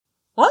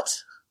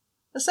What?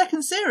 A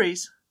second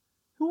series?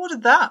 Who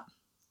ordered that?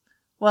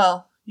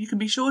 Well, you can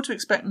be sure to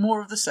expect more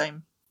of the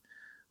same.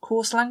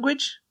 Coarse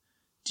language,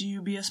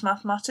 dubious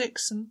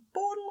mathematics, and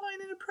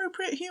borderline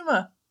inappropriate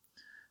humour.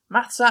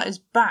 MathSat is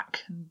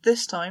back, and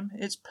this time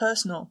it's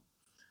personal.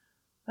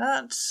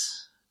 That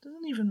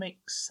doesn't even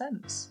make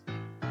sense.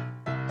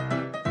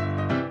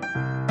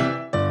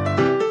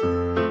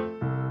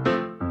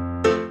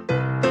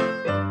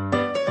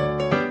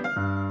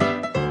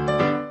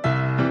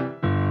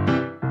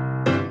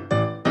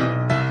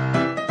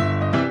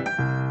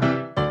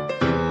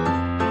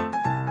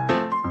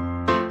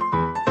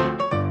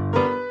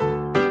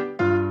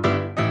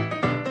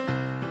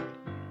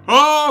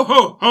 Ho,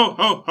 ho, ho,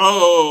 ho,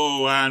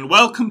 ho, and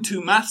welcome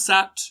to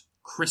MathSat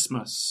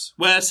Christmas,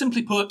 where,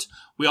 simply put,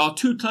 we are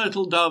two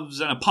turtle doves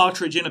and a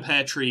partridge in a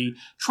pear tree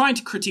trying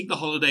to critique the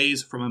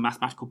holidays from a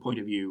mathematical point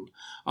of view.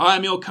 I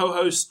am your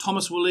co-host,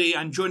 Thomas Woolley,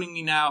 and joining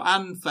me now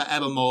and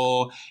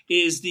forevermore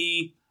is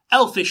the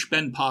elfish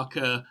Ben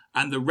Parker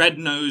and the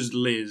red-nosed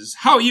Liz.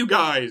 How are you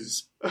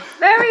guys?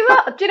 Very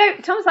well. Do you know,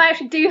 Thomas, I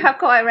actually do have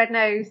quite a red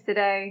nose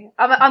today.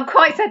 I'm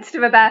quite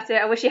sensitive about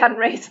it. I wish you hadn't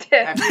raised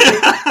it.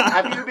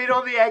 Have you been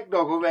on the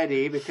eggnog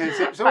already? Because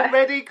it's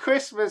already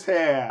Christmas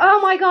here. Oh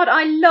my god,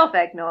 I love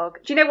eggnog.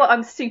 Do you know what?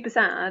 I'm super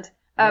sad.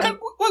 What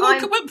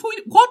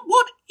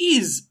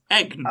is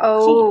eggnog?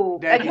 Oh,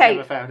 Daddy's okay.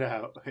 never found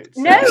out.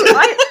 No,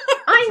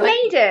 I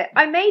made it.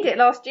 I made it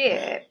last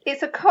year.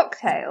 It's a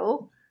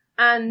cocktail,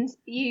 and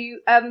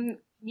you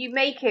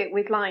make it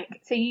with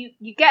so you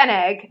get an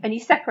egg and you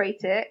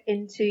separate it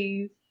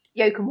into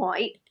yolk and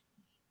white.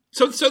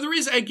 So there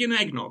is egg in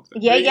eggnog?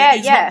 Then.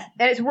 Yeah.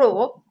 And it's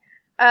raw,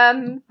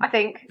 I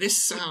think.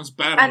 This sounds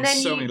bad and on then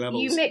so many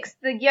levels. You mix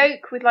the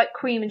yolk with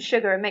cream and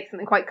sugar and make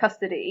something quite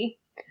custardy.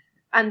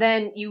 And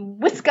then you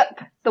whisk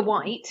up the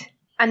white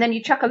and then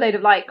you chuck a load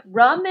of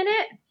rum in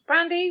it,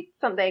 brandy,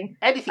 something.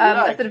 Anything you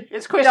like. Sort of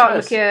It's Christmas.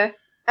 dark liqueur.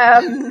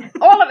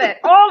 All of it,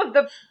 all of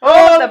the booze.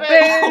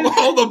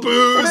 All the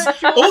booze.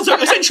 Also,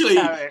 essentially,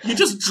 you're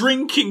just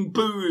drinking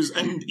booze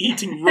and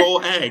eating raw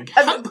egg.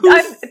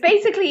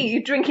 Basically,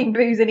 you're drinking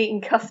booze and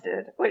eating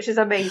custard, which is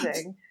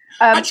amazing.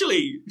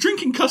 Actually,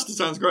 drinking custard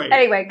sounds great.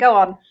 Anyway, go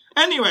on.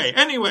 Anyway.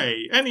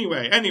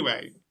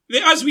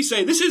 As we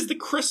say, this is the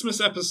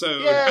Christmas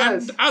episode,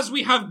 yes. And as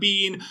we have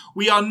been,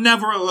 we are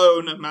never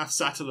alone at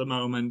MathSat at the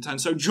moment, and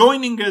so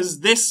joining us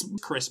this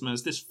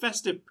Christmas, this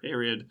festive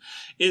period,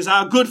 is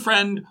our good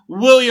friend,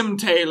 William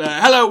Taylor.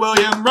 Hello,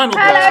 William. Round of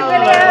applause. Hello,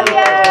 William.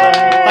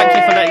 Yay! Thank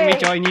you for letting me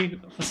join you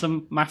for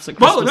some maths at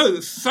Christmas. Well, no,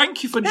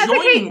 thank you for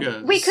joining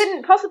us. We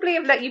couldn't possibly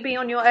have let you be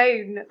on your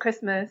own at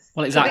Christmas.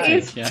 Well, exactly,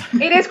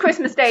 It is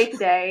Christmas Day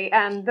today,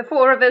 and the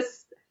four of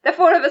us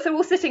are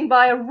all sitting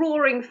by a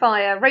roaring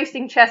fire,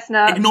 roasting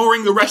chestnuts.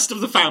 Ignoring the rest of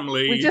the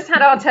family. We just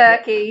had our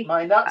turkey.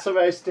 My nuts are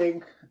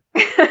roasting.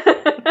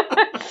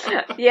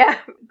 Yeah,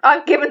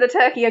 I've given the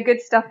turkey a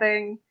good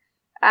stuffing.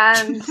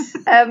 And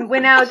we're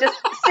now just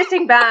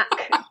sitting back,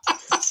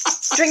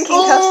 drinking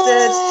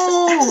custard.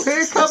 Oh,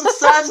 here comes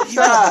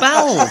Santa.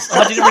 Bells!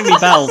 Oh, I didn't ring me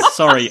bells.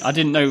 Sorry, I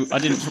didn't know. I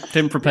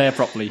didn't prepare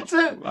properly.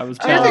 I was.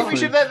 I think we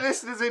should let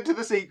listeners into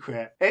the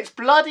secret. It's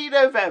bloody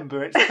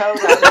November. It's cold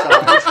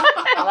outside,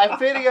 and I'm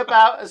feeling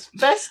about as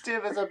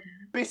festive as a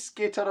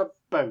biscuit on a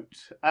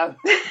boat.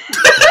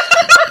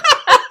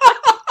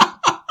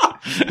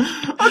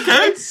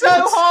 Okay. It's so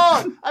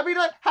hard. I mean,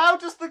 how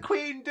does the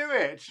Queen do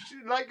it?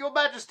 Your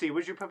Majesty,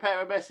 would you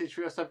prepare a message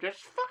for your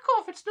subjects? Fuck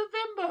off, it's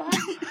November.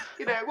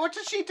 What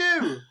does she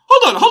do?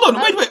 Hold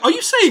on, wait. Are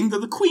you saying that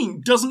the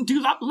Queen doesn't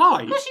do that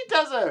live? Of course she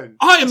doesn't.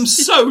 I am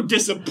so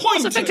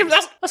disappointed.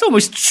 That's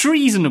almost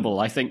treasonable,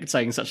 I think,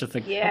 saying such a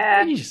thing.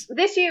 Yeah. Jeez.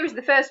 This year is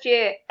the first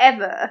year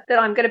ever that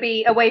I'm going to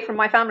be away from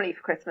my family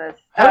for Christmas.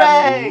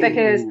 Hooray!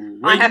 Because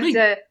Where I you have mean?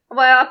 to...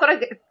 Well, I've got to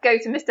go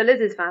to Mr.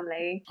 Liz's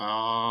family.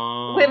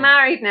 Oh. We're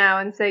married now,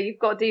 and so you've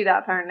got to do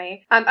that,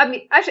 apparently. I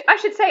mean, I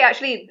should say,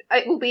 actually,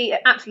 it will be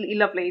absolutely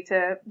lovely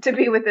to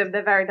be with them.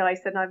 They're very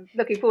nice, and I'm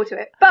looking forward to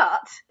it.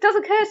 But it does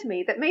occur to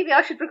me that maybe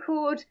I should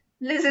record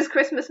Liz's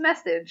Christmas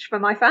message for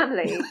my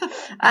family.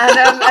 And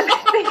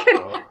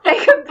they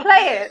can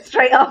play it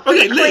straight after.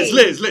 Okay, the Queen.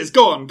 Liz,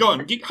 go on. Have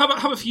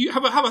a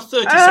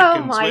 30 seconds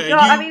Oh my where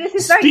God. you I mean, this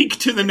is speak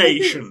to the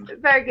nation.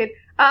 Very good.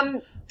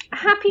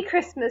 Happy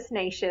Christmas,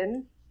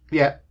 nation.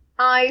 Yeah.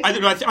 I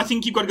don't know. I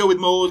think you've got to go with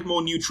more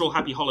neutral,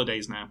 happy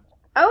holidays now.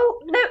 Oh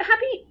no,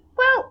 happy.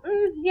 Well,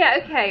 yeah,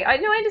 okay. I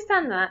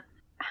understand that.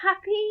 A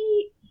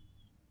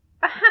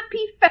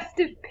happy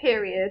festive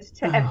period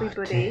to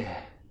everybody.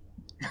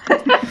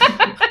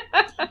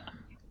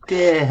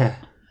 Dear.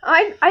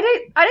 I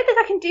don't think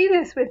I can do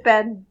this with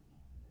Ben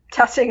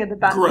tutting in the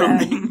background.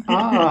 Groaning.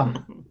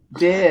 Ah,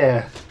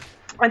 dear.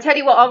 I tell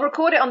you what, I'll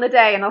record it on the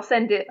day and I'll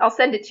send it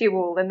to you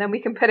all, and then we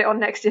can put it on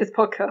next year's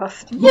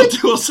podcast.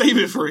 We'll save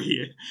it for a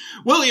year.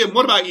 William,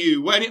 what about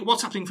you?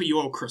 What's happening for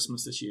your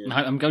Christmas this year?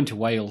 I'm going to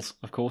Wales,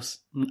 of course.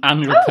 An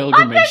annual I'm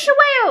pilgrimage. going to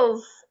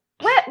Wales.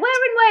 Where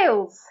in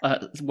Wales?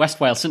 West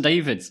Wales, St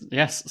David's.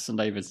 Yes, St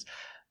David's.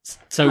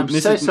 So I'm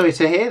so sorry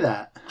to hear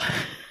that.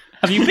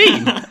 Have you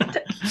been?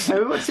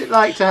 what's it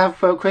like to have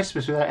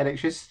Christmas without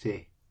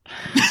electricity?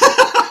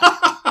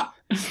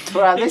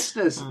 For our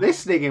listeners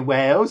listening in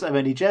Wales, I'm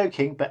only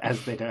joking, but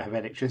as they don't have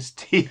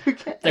electricity,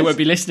 They won't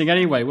be listening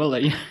anyway, will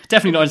they?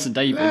 Definitely not in St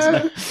David's.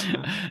 No.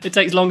 It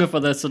takes longer for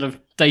the sort of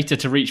data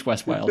to reach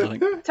West Wales, I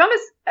think.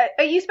 Thomas,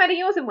 are you spending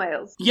yours in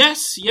Wales?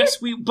 Yes,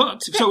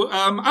 but so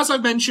as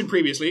I've mentioned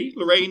previously,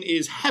 Lorraine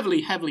is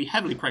heavily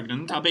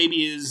pregnant. Our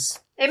baby is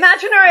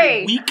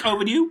Imaginary! a week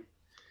overdue.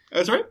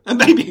 Sorry, a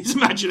baby is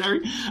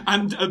imaginary,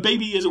 and a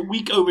baby is a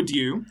week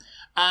overdue.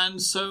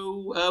 And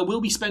so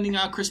we'll be spending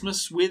our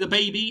Christmas with a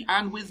baby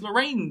and with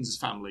Lorraine's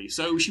family.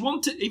 So she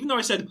wanted, even though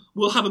I said,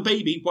 we'll have a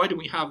baby, why don't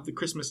we have the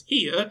Christmas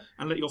here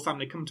and let your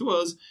family come to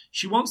us?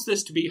 She wants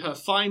this to be her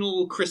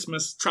final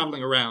Christmas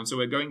travelling around. So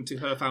we're going to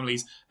her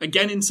family's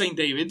again in St.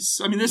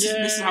 David's. I mean, this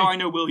is how I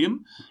know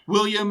William.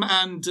 William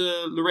and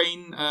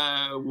Lorraine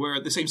were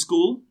at the same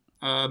school.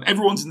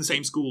 Everyone's in the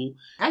same school.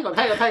 Hang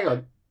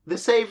on. The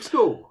same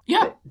school?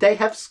 Yeah. They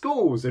have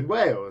schools in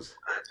Wales.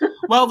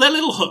 Well, they're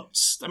little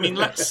huts. I mean,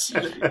 let's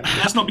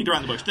not beat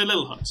around the bush. They're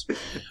little huts.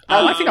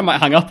 I think I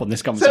might hang up on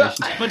this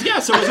conversation. But yeah,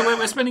 so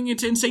we're spending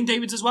it in St.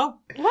 David's as well.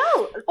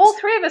 Well, all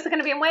three of us are going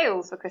to be in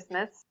Wales for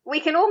Christmas. We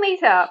can all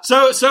meet up.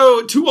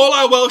 So to all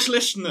our Welsh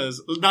listeners,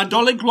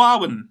 Nadolig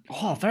Glawen.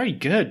 Oh, very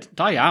good.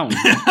 Die down.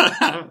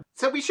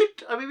 So we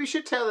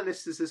should tell the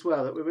listeners as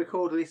well that we're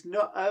recording this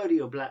not only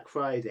on Black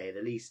Friday,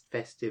 the least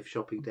festive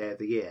shopping day of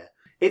the year,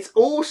 it's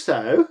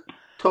also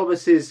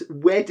Thomas's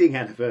wedding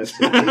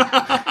anniversary. Oh my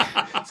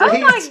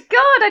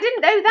god, I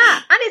didn't know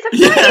that. And it's a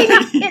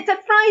Friday. It's a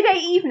Friday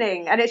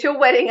evening, and it's your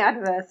wedding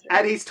anniversary.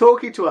 And he's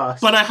talking to us.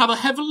 But I have a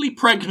heavily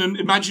pregnant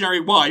imaginary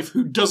wife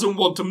who doesn't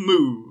want to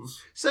move.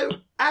 So,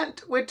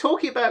 and we're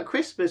talking about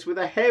Christmas with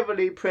a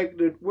heavily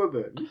pregnant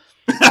woman.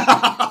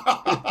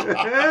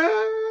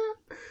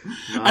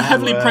 A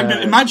heavily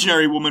pregnant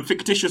imaginary woman,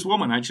 fictitious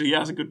woman. Actually, yeah,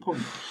 that's a good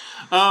point.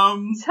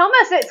 Thomas,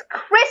 it's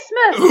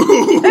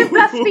Christmas. Don't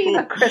blaspheme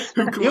at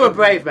Christmas. You're a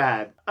brave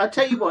man. I'll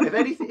tell you what. If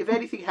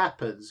anything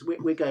happens,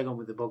 we're going on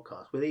with the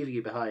podcast. We're leaving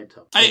you behind,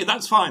 Tom. Hey,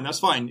 that's fine.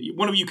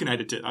 One of you can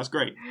edit it. That's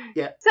great.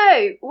 Yeah.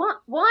 So,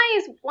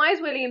 why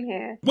is William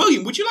here?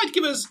 William, would you like to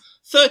give us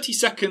 30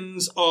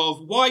 seconds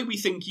of why we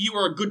think you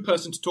are a good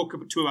person to talk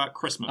to about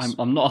Christmas?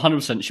 I'm not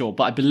 100% sure,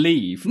 but I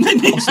believe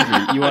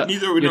possibly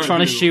you're trying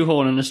to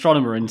shoehorn an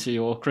astronomer into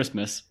your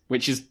Christmas,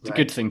 which is a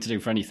good thing to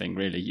do for anything,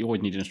 really. You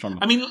always need an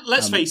astronomer. I mean,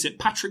 let's face it,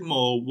 Patrick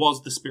Moore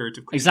was the spirit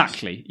of Christmas.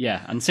 Exactly,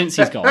 yeah. And since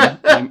he's gone,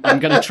 I'm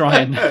going to try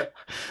and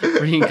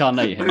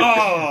reincarnate him.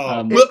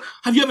 Well,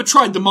 have you ever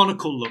tried the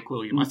monocle look,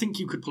 William? I think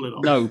you could pull it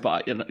off. No,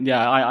 but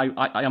yeah,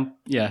 I am.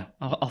 Yeah,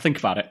 I'll think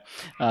about it.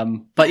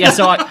 But yeah,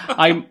 so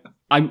I'm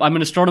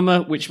an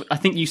astronomer, which I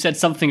think you said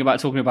something about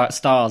talking about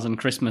stars and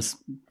Christmas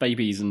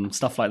babies and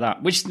stuff like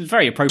that, which is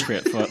very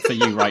appropriate for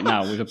you right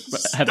now with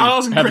a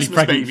heavily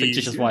pregnant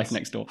fictitious wife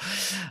next door.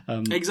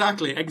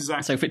 Exactly.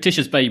 So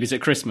fictitious babies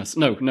at Christmas.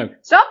 No.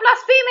 Stop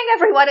blaspheming,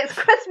 everyone. It's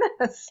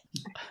Christmas.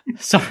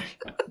 Sorry.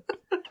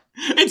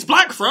 It's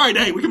Black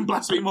Friday. We can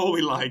blaspheme all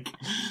we like.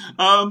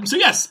 So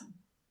yes,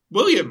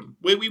 William,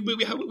 we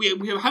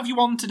have you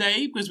on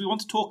today because we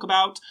want to talk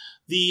about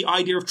the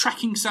idea of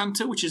tracking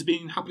Santa, which has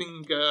been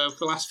happening for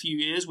the last few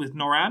years with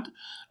NORAD.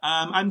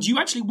 And you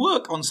actually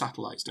work on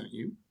satellites, don't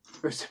you?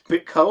 It's a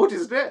bit cold,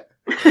 isn't it?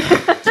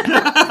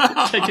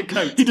 Take a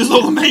coat. He does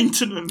all the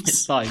maintenance.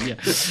 It's fine, yeah.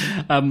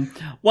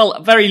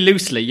 Well, very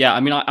loosely, yeah. I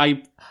mean,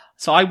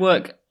 I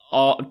work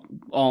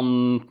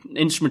on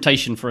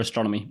instrumentation for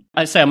astronomy.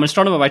 I say I'm an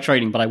astronomer by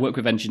training, but I work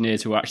with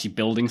engineers who are actually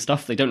building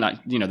stuff. They don't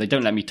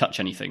let me touch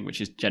anything, which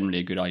is generally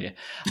a good idea.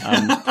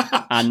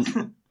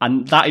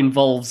 And that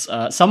involves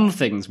some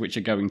things which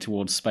are going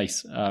towards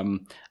space.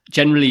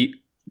 Generally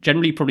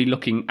probably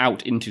looking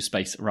out into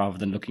space rather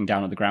than looking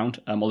down at the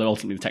ground. Although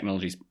ultimately the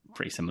technology is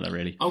pretty similar,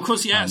 really. Oh, of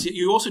course, yes.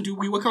 You also do.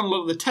 We work on a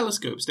lot of the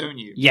telescopes, don't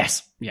you?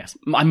 Yes.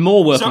 I'm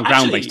more work on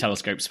ground-based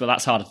telescopes, but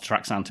that's harder to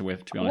track Santa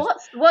with, to be honest.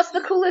 What's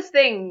the coolest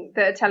thing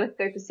that a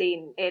telescope has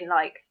seen in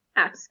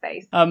outer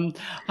space? I don't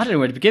know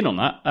where to begin on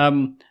that.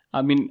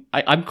 I mean,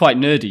 I'm quite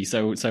nerdy,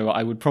 so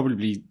I would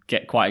probably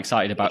get quite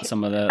excited about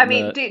some of the... I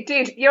mean,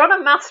 dude, you're on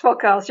a maths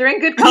podcast. You're in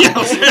good company.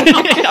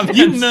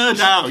 You nerd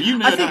out.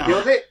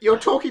 You're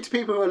talking to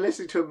people who are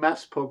listening to a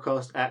maths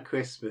podcast at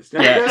Christmas.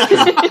 Now,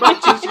 as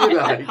much as you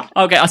like.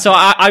 Okay, so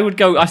I would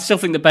go... I still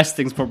think the best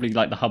thing's probably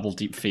like the Hubble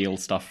Deep Field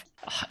stuff.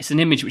 It's an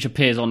image which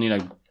appears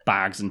on,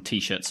 bags and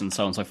T-shirts and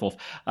so on and so forth,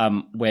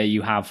 where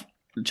you have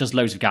just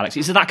loads of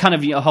galaxies. So that kind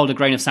of hold a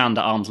grain of sand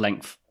at arm's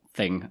length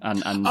thing,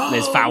 and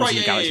there's thousands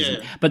of galaxies.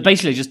 Yeah. But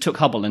basically, they just took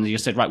Hubble and they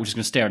just said, right, we're just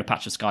going to stare at a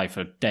patch of sky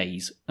for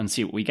days and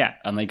see what we get,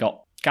 and they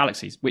got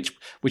galaxies, which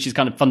is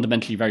kind of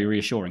fundamentally very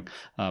reassuring.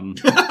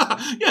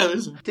 Yeah,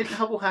 didn't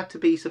Hubble have to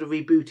be sort of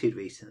rebooted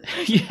recently?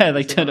 Yeah,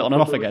 they turned it on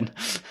and off again.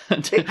 And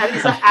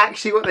is that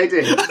actually what they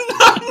did?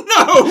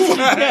 No way.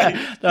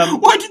 Yeah,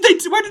 why did they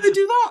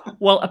do that?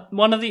 Well,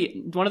 one of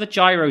the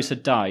gyros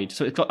had died,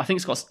 so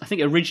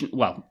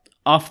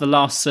after the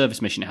last service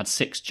mission, it had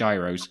 6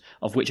 gyros,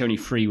 of which only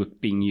 3 were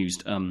being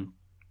used.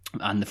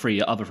 and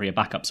the other three are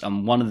backups,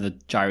 and one of the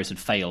gyros had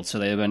failed, so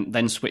they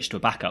then switched to a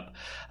backup,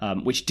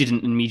 which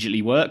didn't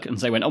immediately work, and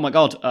so they went, "Oh my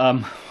god,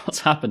 what's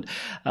happened?"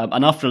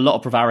 And after a lot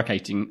of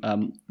prevaricating,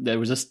 there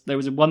was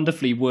a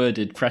wonderfully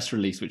worded press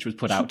release which was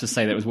put out to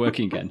say that it was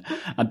working again,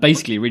 and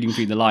basically reading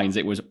between the lines,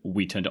 it was,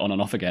 "We turned it on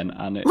and off again,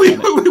 and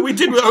we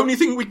did the only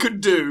thing we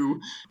could do.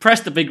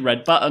 Pressed the big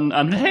red button,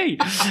 and hey,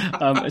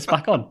 it's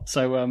back on."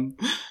 So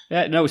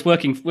yeah, no, it's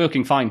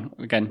working fine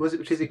again. Was it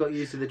because it got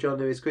used in the John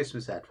Lewis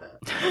Christmas advert?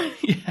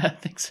 Yeah, I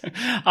think so.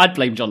 I'd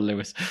blame John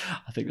Lewis.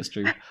 I think that's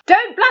true.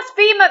 Don't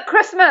blaspheme at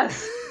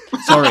Christmas!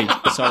 Sorry.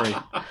 Sorry.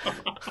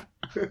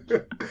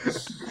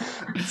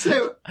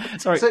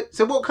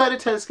 So what kind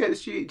of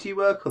telescopes do you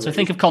work on? So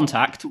think of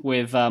Contact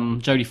with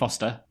Jodie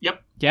Foster.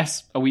 Yep.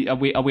 Yes. Are we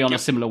on a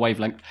similar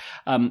wavelength?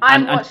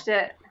 I watched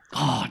it.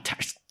 Oh,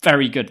 that's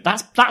very good.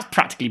 That's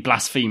practically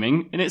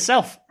blaspheming in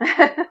itself.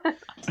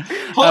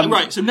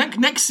 Right, so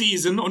next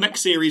season or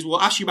next series,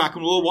 we'll ask you back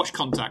and we'll all watch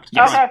Contact.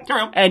 Yes. Right,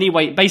 carry on.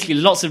 Anyway, basically,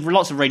 lots of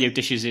radio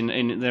dishes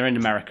they're in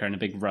America in a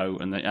big row,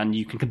 and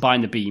you can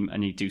combine the beam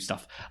and you do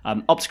stuff.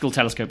 Optical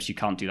telescopes, you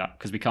can't do that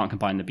because we can't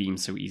combine the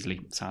beams so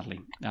easily,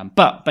 sadly.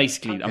 But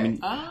basically, Okay. I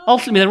mean,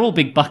 ultimately, they're all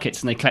big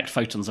buckets and they collect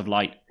photons of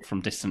light from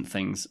distant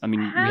things. I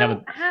mean, we have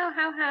a.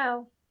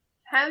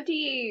 How do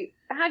you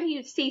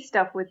see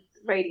stuff with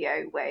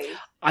radio waves?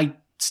 I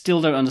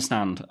still don't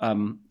understand.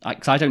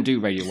 Because I don't do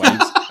radio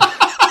waves.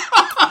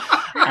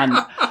 And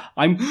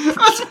I'm.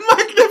 That's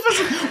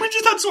magnificent. We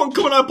just had someone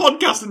come on our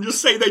podcast and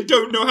just say they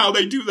don't know how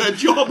they do their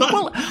job.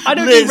 Well, I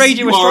don't Liz, do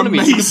radio you are astronomy.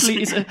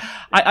 amazing.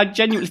 I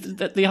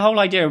genuinely the whole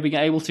idea of being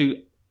able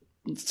to.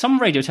 Some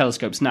radio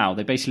telescopes now,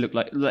 they basically look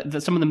like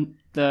some of them,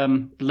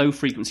 the low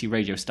frequency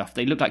radio stuff,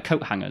 they look like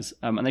coat hangers,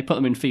 and they put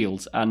them in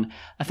fields, and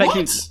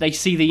effectively they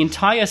see the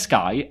entire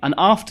sky, and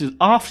after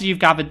you've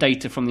gathered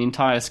data from the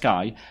entire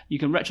sky, you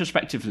can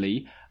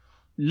retrospectively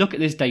look at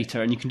this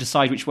data and you can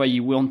decide which way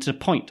you want to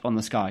point on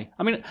the sky.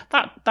 I mean,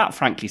 that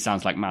frankly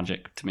sounds like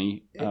magic to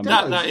me.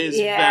 That is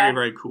very,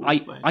 very cool.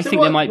 I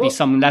think there might be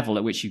some level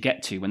at which you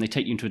get to when they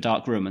take you into a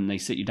dark room and they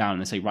sit you down and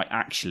they say, right,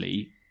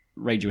 actually,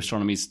 radio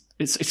astronomy is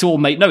it's all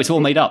made up.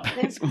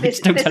 This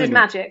is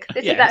magic.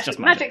 This is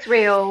actually magic's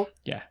real.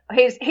 Yeah.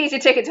 Here's your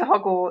ticket to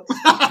Hogwarts.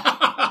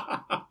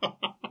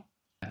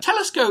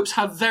 Telescopes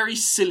have very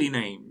silly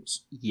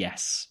names.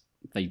 Yes,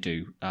 they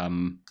do.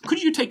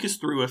 Could you take us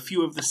through a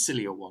few of the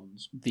sillier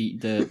ones? The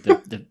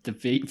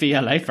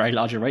VLA, very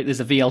large array. There's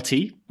a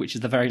VLT, which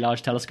is the very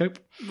large telescope.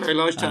 Very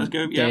large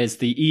telescope. Yeah. There's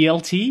the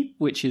ELT,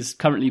 which is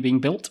currently being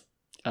built.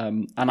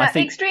 And I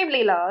think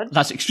extremely large.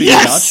 That's extremely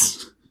large.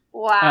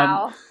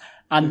 Wow.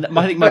 And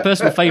I think my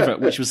personal favourite,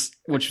 which was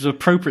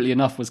appropriately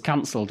enough was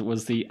cancelled,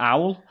 was the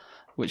OWL,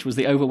 which was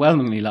the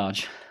overwhelmingly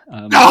large.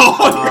 That's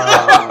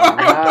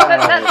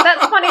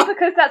funny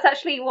because that's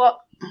actually what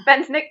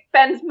Ben's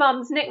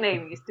mum's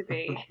nickname used to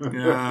be.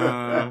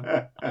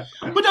 But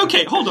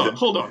okay, hold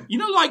on. You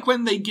know, like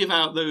when they give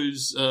out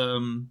those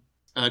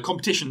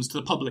competitions to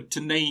the public to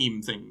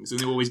name things,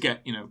 and they always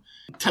get,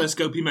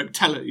 telescope face.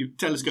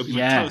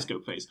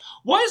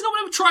 Why has no one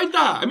ever tried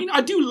that? I mean,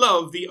 I do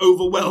love the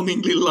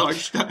overwhelmingly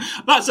large.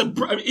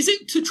 Is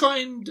it to try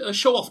and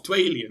show off to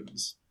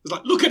aliens? It's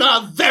like, look at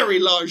our very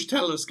large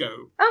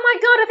telescope. Oh my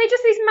god, are they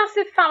just these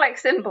massive phallic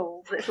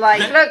symbols? It's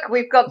like, look,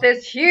 we've got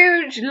this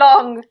huge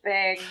long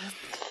thing.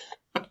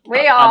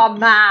 We are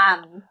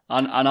man.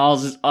 And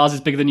ours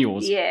is bigger than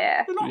yours.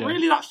 Yeah. They're not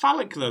really that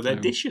phallic though. They're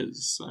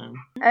dishes. So.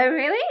 Oh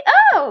really?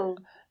 Oh.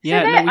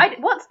 Yeah.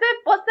 What's the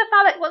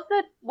phallic? What's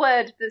the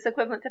word that's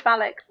equivalent to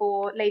phallic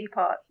for lady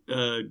part?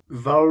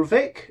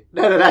 Volvic?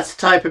 No, that's a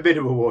type of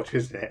mineral water,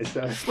 isn't it?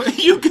 So.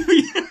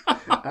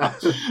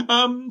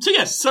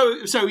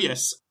 So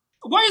yes.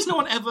 Why has no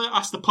one ever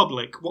asked the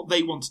public what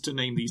they wanted to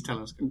name these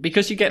telescopes?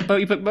 Because you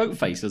put boat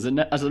face as a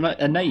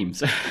name,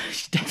 so you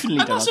definitely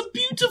don't. That's a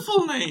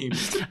beautiful name.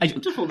 It's a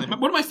beautiful name.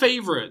 One of my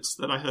favourites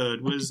that I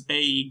heard was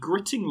a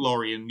gritting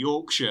lorry in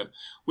Yorkshire,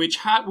 which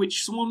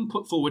someone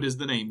put forward as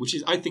the name,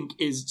 I think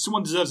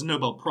someone deserves a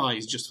Nobel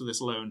Prize just for this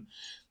alone.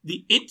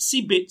 The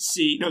itsy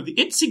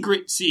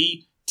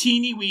gritzy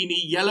teeny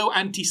weeny yellow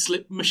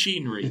anti-slip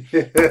machinery.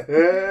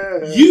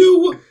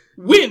 You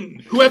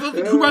win.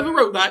 Whoever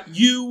wrote that,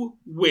 you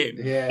win.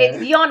 Yeah. It's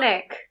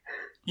Yonic.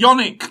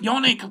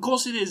 Yonic, of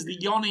course it is. The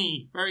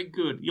Yoni. Very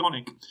good.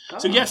 Yonic. Oh.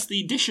 So yes,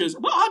 the dishes.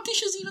 Well, are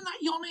dishes even that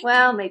Yonic?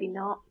 Well, maybe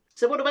not.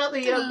 So what about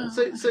the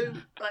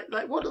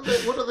what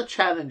are the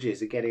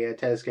challenges of getting a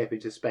telescope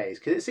into space?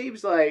 Because it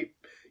seems like,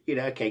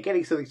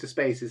 getting something to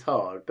space is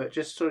hard, but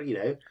just sort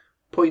of,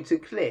 point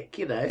and click,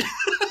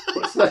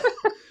 What's the,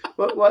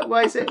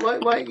 why is it?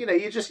 Why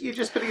you're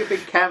just putting a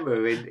big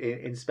camera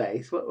in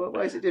space?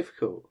 Why is it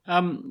difficult?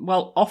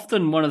 Well,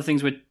 often one of the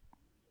things we're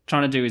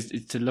trying to do is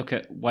to look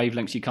at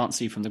wavelengths you can't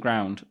see from the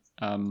ground.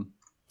 Now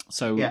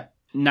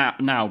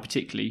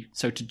particularly,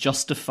 so to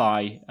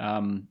justify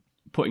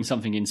putting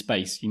something in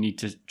space, you need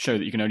to show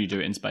that you can only do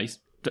it in space.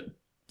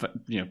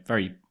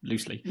 very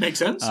loosely. Makes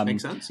sense.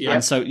 Makes sense. Yeah.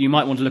 And so you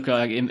might want to look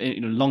at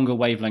longer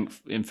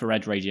wavelength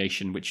infrared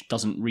radiation, which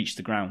doesn't reach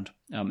the ground.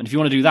 And if you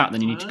want to do that,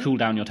 then you need to cool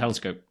down your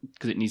telescope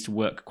because it needs to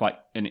work quite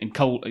in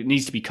cold. It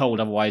needs to be cold,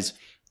 otherwise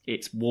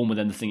it's warmer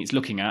than the thing it's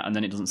looking at, and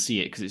then it doesn't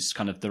see it because it's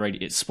kind of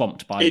it's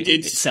swamped by it's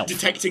itself.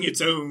 detecting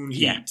its own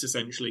heat,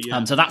 essentially.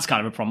 Yeah. So that's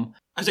kind of a problem.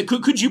 I said,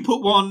 could you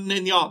put one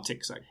in the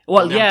Arctic, say?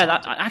 Well,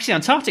 yeah, actually,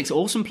 Antarctic's an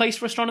awesome place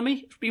for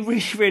astronomy. It'd be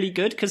really, really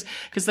good because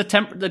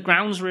the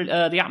ground's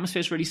the atmosphere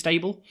is really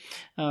stable.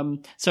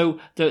 So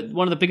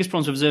one of the biggest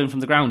problems we've observed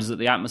from the ground is that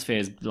the atmosphere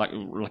is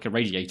like a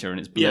radiator and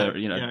it's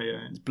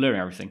it's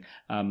blurring everything.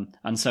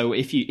 And so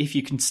if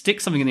you can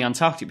stick something in the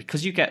Antarctic,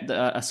 because you get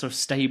a sort of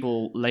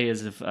stable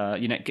layers of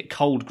get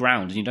cold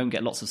ground and you don't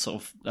get lots of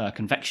sort of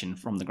convection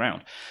from the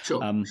ground.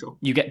 Sure.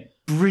 You get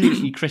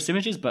brilliantly crisp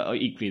images, but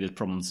equally there's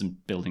problems in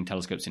building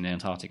telescopes in the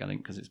Antarctic, I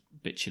think, because it's a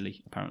bit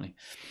chilly, apparently.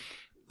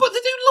 But they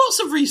do lots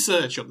of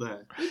research up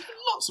there. They do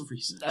lots of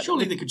research.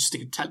 Surely they could just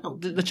stick a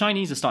telescope. The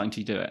Chinese are starting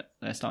to do it.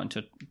 They're starting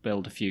to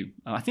build a few.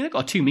 I think they've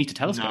got a 2-meter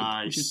telescope,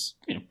 Nice. which is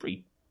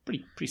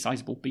pretty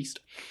sizable beast.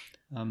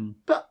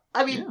 But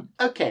I mean,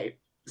 okay,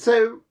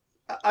 so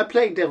I'm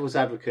playing devil's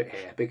advocate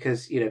here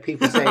because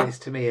people say this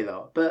to me a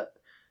lot, but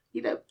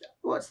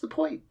what's the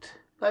point?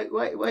 Like,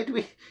 why do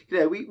we?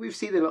 We've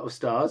seen a lot of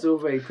stars, all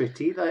very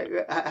pretty. Like,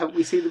 haven't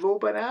we seen them all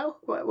by now?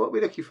 What are we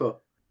looking for?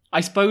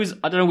 I suppose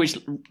I don't know which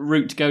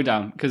route to go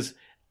down because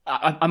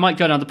I might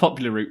go down the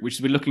popular route, which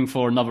is we're looking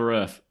for another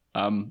Earth.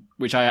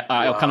 Which I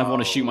kind of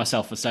want to shoot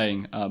myself for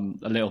saying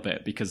a little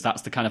bit because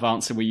that's the kind of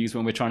answer we use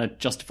when we're trying to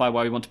justify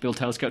why we want to build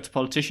telescopes to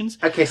politicians.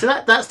 Okay, so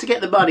that's to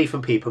get the money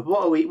from people.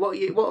 What are we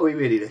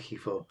really looking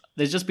for?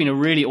 There's just been a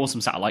really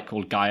awesome satellite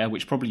called Gaia,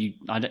 which have you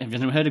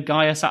ever heard of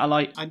Gaia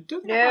satellite? I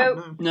don't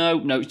know.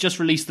 No. It's just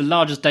released the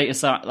largest data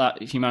set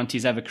that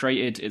humanity's ever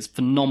created. It's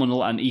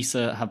phenomenal, and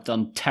ESA have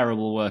done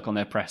terrible work on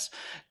their press.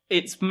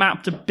 It's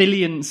mapped 1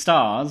 billion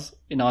stars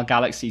in our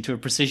galaxy to a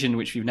precision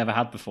which we've never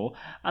had before.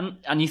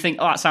 And you think,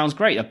 that sounds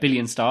great, 1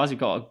 billion stars. You've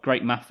got a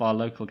great map of our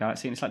local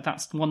galaxy. And it's like,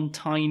 that's one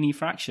tiny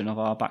fraction of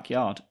our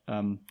backyard,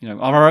 of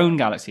our own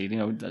galaxy.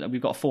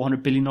 We've got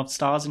 400 billion odd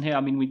stars in here.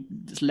 I mean,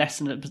 it's less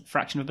than a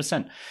fraction of a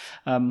percent.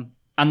 And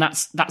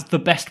that's the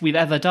best we've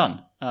ever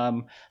done.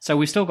 So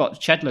we've still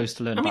got shed loads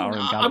to learn about our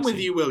own galaxy. I'm with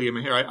you, William,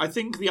 here. I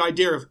think the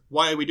idea of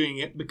why are we doing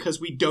it because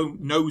we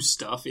don't know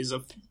stuff is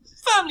a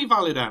firmly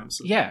valid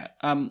answer. Yeah.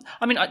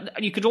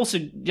 You could also,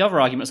 the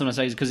other argument someone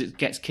says is because it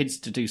gets kids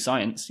to do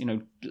science.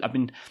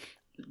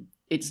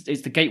 It's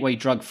the gateway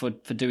drug for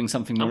doing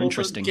something more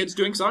interesting. Kids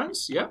doing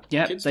science, yeah.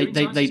 Yeah, kids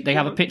they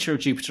have a picture of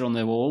Jupiter on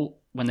their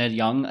wall when they're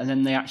young, and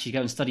then they actually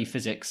go and study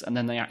physics, and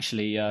then they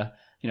actually,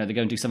 they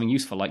go and do something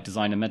useful, like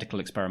design a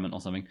medical experiment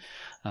or something.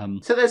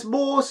 So there's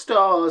more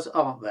stars,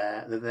 aren't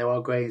there, than there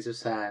are grains of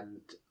sand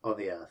on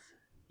the Earth?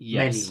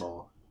 Yes. Many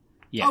more.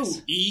 Yes.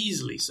 Oh,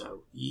 easily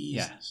so.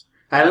 Yes.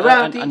 And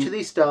around each of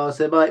these stars,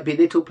 there might be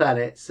little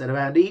planets, and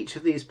around each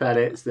of these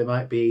planets, there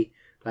might be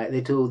like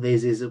little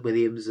Liz's and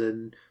Williams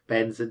and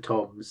Bens and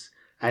Toms.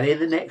 And in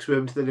the next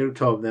room to the little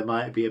Tom, there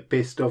might be a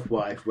pissed-off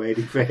wife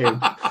waiting for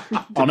him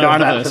on our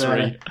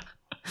anniversary.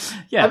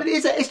 Yeah, I mean,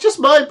 it's just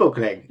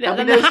mind-boggling. Yeah, I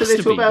mean, there has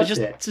to be. about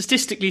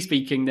statistically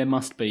speaking, there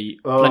must be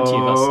plenty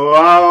of us.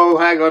 Oh,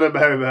 hang on a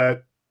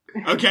moment.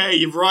 Okay,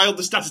 you've riled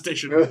the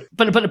statistician.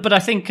 But I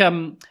think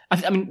okay,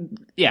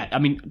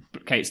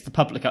 it's the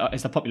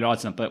popular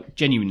argument, but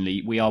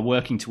genuinely we are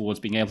working towards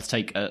being able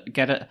to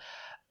get an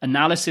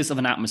analysis of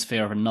an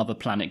atmosphere of another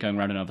planet going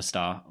around another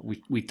star.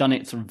 We've done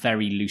it sort of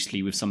very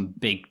loosely with some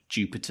big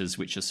Jupiters,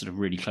 which are sort of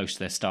really close to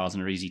their stars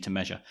and are easy to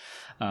measure.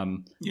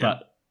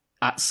 But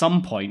at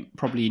some point,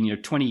 probably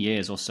in 20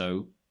 years or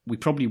so, we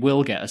probably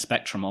will get a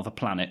spectrum of a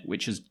planet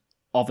which is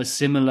of a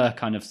similar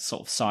kind of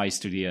sort of size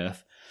to the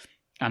Earth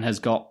and has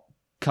got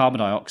carbon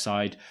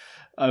dioxide,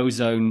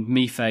 ozone,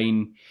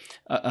 methane,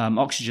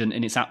 oxygen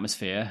in its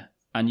atmosphere,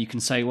 and you can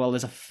say, well,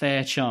 there's a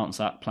fair chance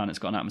that planet's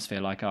got an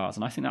atmosphere like ours,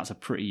 and I think that's a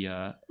pretty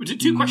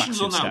two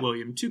questions on that, step.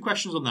 William. 2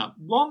 questions on that.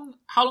 One,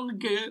 how long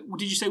ago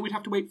did you say we'd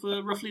have to wait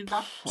for roughly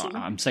that? Well,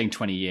 I'm saying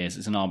 20 years.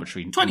 It's an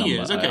arbitrary 20 number.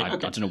 years, okay. I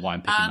don't know why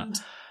I'm picking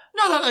that.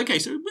 Okay,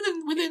 so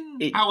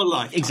within our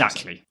lifetime.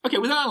 Exactly. Okay,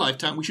 within our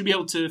lifetime, we should be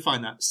able to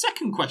find that.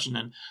 Second question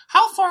then,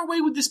 how far away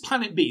would this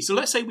planet be? So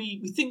let's say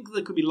we think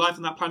there could be life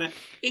on that planet.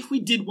 If we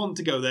did want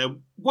to go there,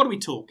 what are we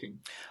talking?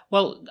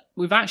 Well,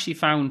 we've actually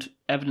found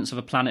evidence of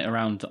a planet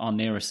around our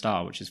nearest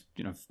star, which is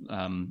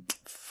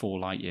 4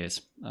 light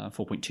years,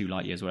 4.2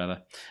 light years,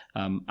 whatever.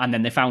 And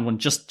then they found one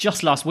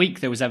just last week.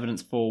 There was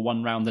evidence for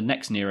one around the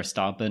next nearest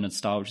star, Bernard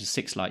Star, which is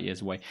 6 light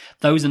years away.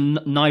 Those are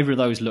neither of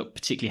those look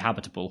particularly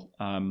habitable.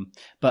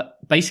 But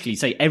basically,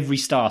 say every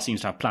star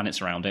seems to have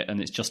planets around it, and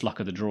it's just luck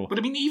of the draw. But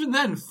I mean, even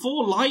then,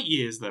 4 light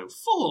years though.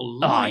 4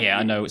 light. Oh yeah,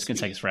 I know it's going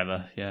to take us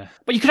forever. Yeah,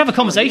 but you could have a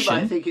conversation.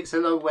 I think it's a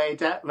long way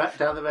down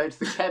the road to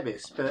the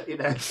chemist, but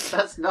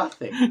that's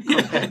nothing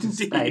compared to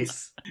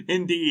space.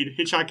 Indeed,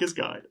 Hitchhiker's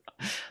Guide.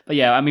 But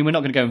yeah, I mean, we're not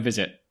going to go and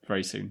visit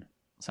very soon.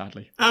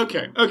 sadly.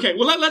 Okay.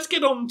 Well, let's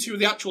get on to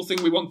the actual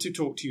thing we want to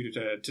talk to you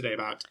today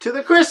about. To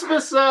the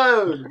Christmas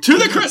zone! To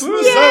the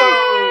Christmas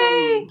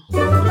zone!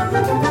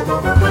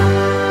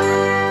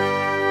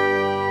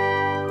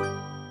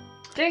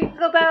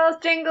 Jingle bells,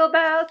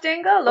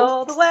 jingle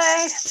all the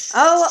way.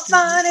 Oh, what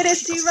fun it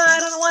is to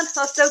ride on a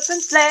one-horse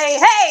open sleigh.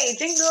 Hey,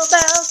 jingle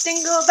bells,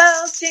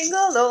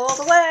 jingle all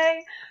the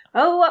way.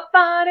 Oh, what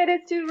fun it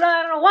is to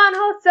ride on a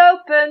one-horse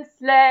open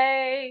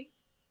sleigh.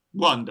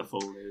 Wonderful,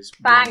 Liz.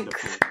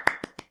 Thanks.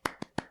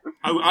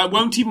 Wonderful. I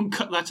won't even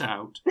cut that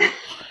out.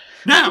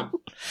 Now,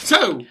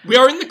 so we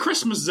are in the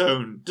Christmas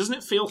zone. Doesn't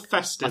it feel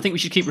festive? I think we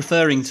should keep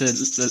referring to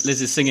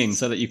Liz's singing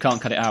so that you can't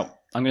cut it out.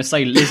 I'm going to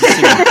say Liz's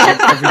singing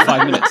every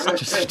 5 minutes,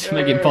 just to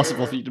make it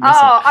impossible for you to miss it.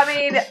 I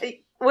mean,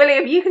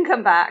 William, you can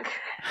come back.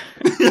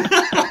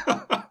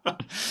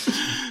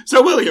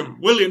 So,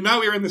 William, now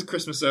we're in this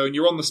Christmas zone.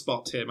 You're on the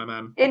spot here, my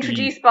man.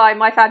 Introduced by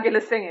my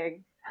fabulous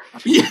singing.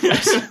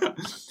 Yes.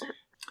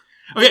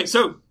 Okay,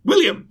 so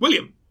William,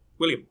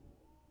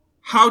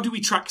 how do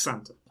we track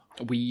Santa?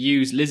 We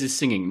use Liz's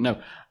singing.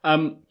 No.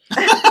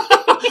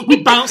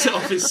 We bounce it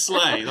off his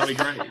sleigh. That'd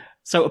be great.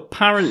 So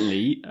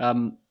apparently,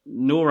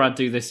 NORAD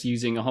do this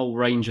using a whole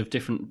range of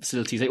different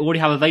facilities they already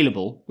have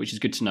available, which is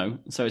good to know.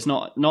 So it's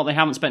not they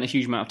haven't spent a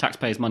huge amount of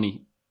taxpayers'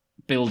 money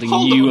building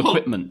new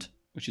equipment,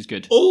 which is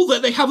good. All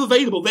that they have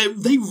available, they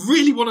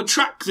really want to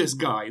track this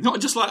guy. Not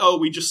just like,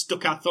 we just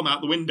stuck our thumb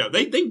out the window.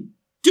 They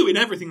doing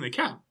everything they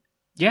can.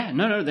 Yeah,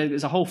 no,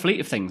 there's a whole fleet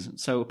of things.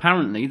 So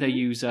apparently they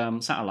use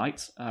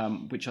satellites,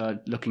 which are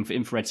looking for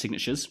infrared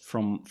signatures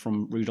from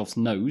Rudolph's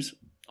nose,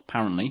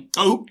 apparently.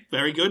 Oh,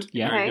 very good.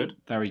 Yeah,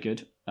 very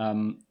good.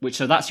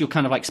 So that's your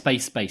kind of like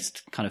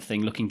space-based kind of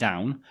thing, looking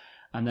down.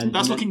 And then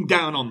looking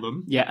down on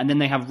them. Yeah, and then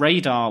they have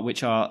radar,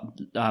 which are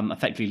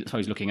effectively, I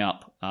suppose, looking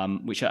up,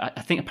 which I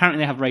think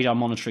apparently they have radar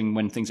monitoring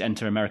when things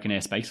enter American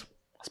airspace.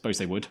 I suppose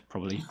they would,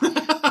 probably.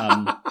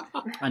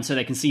 And so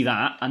they can see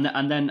that, and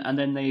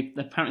then they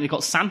apparently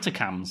got Santa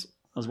cams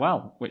as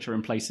well, which are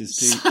in places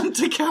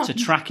to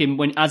track him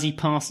as he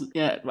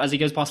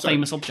goes past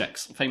famous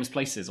objects, famous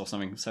places or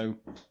something. So,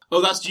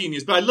 that's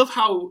genius. But I love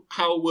how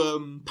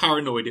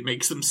paranoid it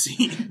makes them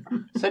seem.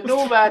 So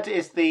NORAD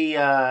is the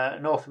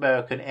North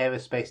American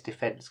Aerospace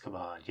Defense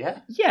Command, yeah?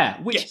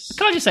 Yeah. Which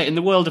can I just say, in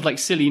the world of like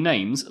silly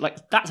names,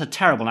 like that's a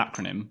terrible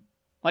acronym.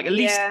 Like at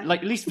least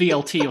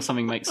VLT or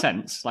something makes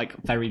sense. Like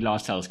Very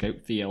Large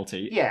Telescope,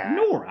 VLT. Yeah.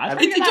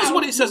 NORAD. It does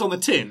what it says on the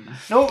tin.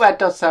 NORAD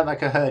does sound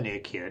like a hernia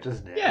cure,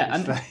 doesn't it? Yeah,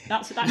 and like,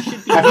 that should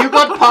be. Have you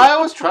got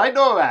piles? Try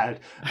NORAD.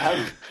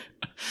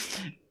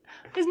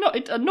 It's not.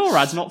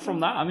 NORAD's not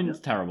from that. I mean,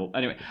 it's terrible.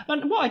 Anyway,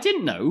 and what I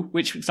didn't know,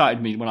 which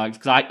excited me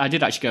because I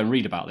did actually go and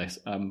read about this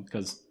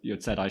because you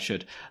had said I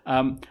should.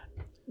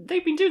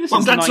 They've been doing this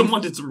since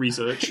someone did some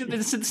research.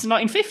 Since the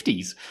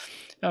 1950s.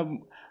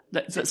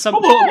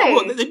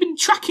 They've been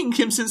tracking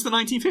him since the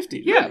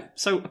 1950s. Yeah. Really?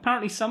 So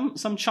apparently, some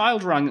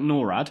child rang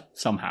NORAD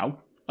somehow,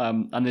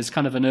 and there's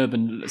kind of an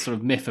urban sort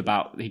of myth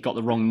about he got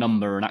the wrong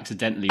number and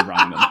accidentally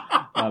rang them,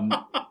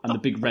 and the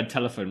big red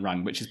telephone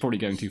rang, which is probably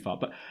going too far.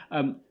 But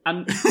and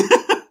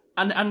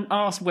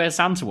asked where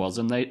Santa was,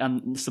 and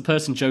the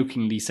person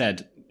jokingly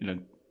said,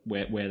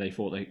 where they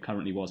thought they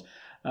currently was,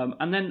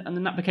 and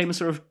then that became a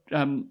sort of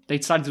they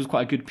decided it was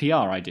quite a good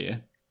PR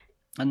idea,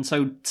 and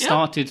so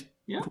started.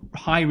 Yeah.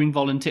 Hiring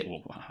volunteers.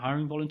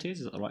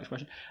 Is that the right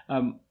expression?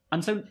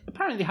 And so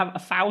apparently they have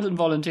 1,000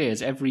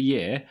 volunteers every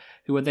year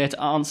who are there to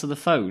answer the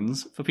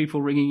phones for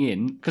people ringing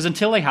in. Because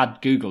until they had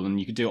Google and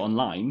you could do it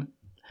online,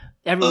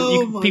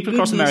 people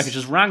across America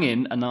just rang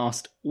in and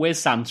asked, "Where's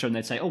Santa?" And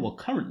they'd say, "Oh, well,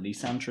 currently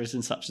Santa is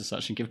in such and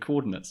such," and give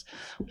coordinates.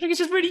 I think it's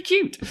just really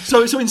cute.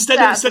 So instead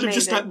of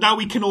just now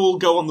we can all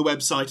go on the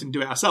website and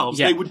do it ourselves,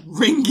 they would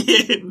ring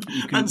in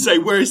and say,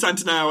 "Where is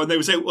Santa now?" And they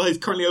would say, "Well, he's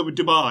currently over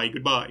Dubai.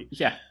 Goodbye."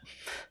 Yeah.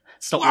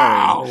 Stop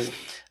worrying.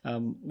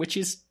 Which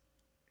is,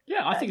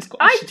 I think it's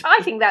quite.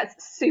 I think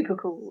that's super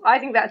cool. I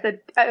think that's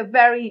a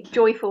very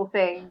joyful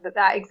thing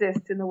that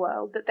exists in the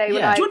world. That they would. Do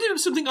you want to know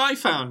something I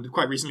found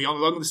quite recently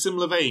along the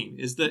similar vein?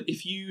 Is that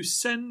if you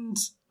send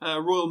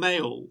Royal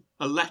Mail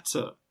a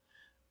letter,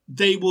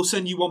 they will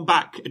send you one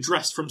back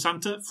addressed from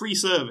Santa, free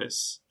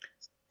service.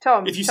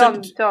 Tom.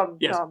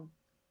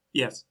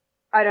 Yes.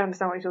 I don't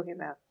understand what you're talking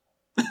about.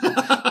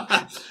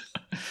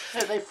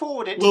 No, they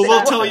forward it.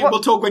 We'll tell you.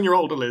 We'll talk when you're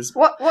older, Liz.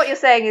 What you're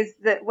saying is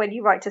that when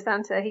you write to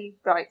Santa, he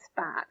writes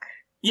back.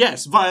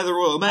 Yes, via the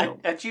Royal Mail.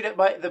 And do you know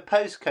the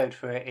postcode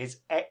for it is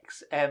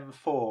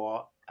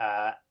XM4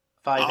 5HQ.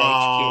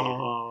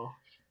 Oh,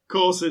 of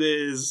course it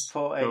is.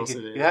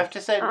 4HQ. You have to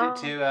send it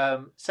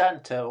to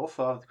Santa or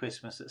Father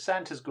Christmas at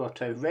Santa's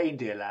Grotto,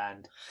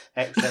 Reindeerland,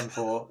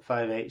 XM4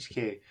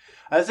 5HQ.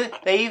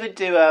 They even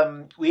do,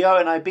 we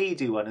RNIB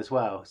do one as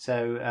well.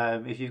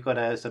 So if you've got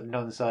a sort of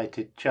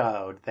non-sighted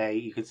child,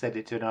 you could send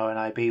it to an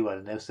RNIB one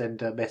and they'll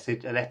send a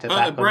letter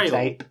back on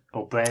tape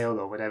or braille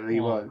or whatever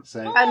you want.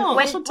 So. And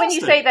when you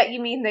say that, you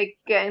mean they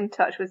get in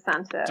touch with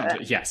Santa?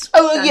 Yes.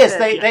 Oh, Santa, yes,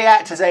 they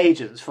act as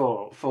agents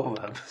for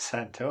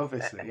Santa,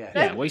 obviously, yeah.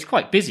 Yeah, well, he's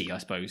quite busy busy, I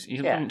suppose. He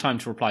hasn't got time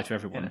to reply to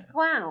everyone.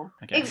 Wow.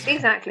 I guess.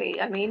 Exactly.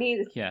 I mean, he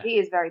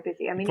is very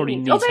busy. I mean, Probably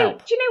needs although,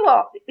 help. do you know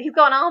what? He's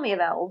got an army of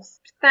elves.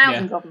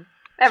 Thousands of them.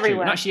 True.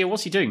 Everywhere. And actually,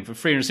 what's he doing for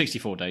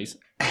 364 days?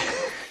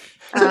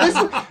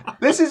 So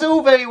this is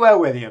all very well,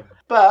 William,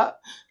 but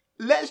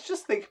let's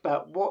just think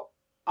about what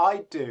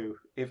I'd do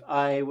if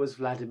I was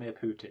Vladimir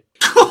Putin.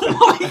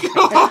 Oh my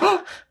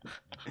god!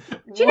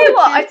 Do you know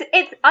what?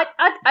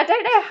 I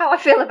don't know how I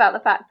feel about the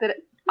fact that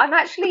I'm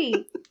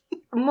actually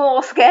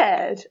more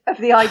scared of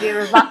the idea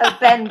of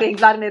Ben being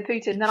Vladimir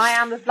Putin than I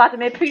am of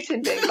Vladimir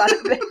Putin being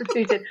Vladimir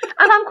Putin.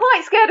 And I'm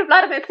quite scared of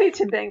Vladimir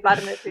Putin being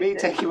Vladimir Putin. Me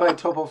taking my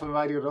top off and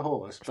riding on a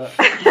horse, but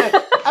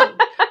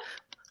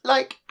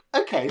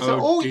okay, so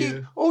all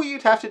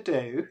you'd have to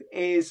do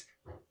is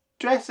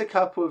dress a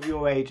couple of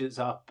your agents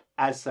up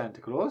as Santa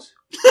Claus.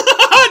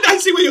 I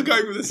see where you're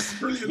going with this.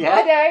 Brilliant. Yeah.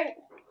 I don't.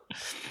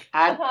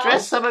 And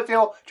dress some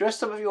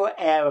of your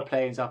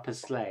aeroplanes up as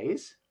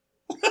sleighs.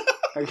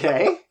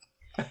 Okay.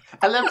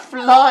 And then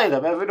fly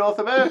them over North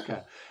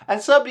America.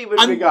 And somebody would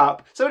ring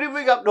up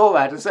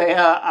NORAD and say,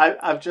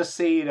 I've just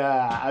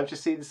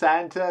seen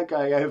Santa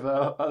going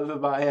over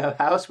my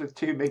house with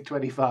 2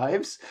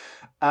 MiG-25s.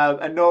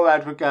 And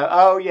NORAD would go,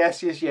 oh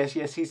yes. He's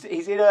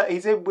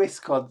in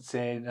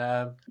Wisconsin.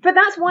 But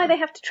that's why they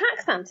have to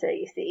track Santa,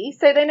 you see,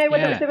 so they know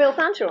whether it's the real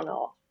Santa or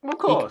not. Of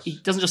course. He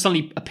doesn't just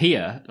suddenly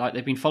appear, like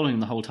they've been following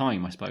him the whole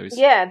time, I suppose.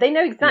 Yeah, they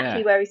know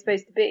exactly where he's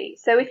supposed to be.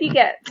 So if you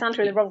get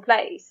Santa in the wrong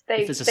place,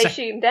 they shoot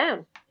him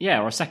down.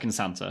 Yeah, or a second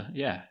Santa,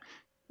 yeah.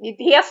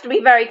 He has to be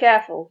very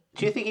careful.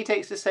 Do you think he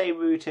takes the same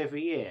route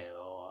every year?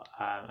 Or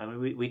I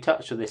mean, we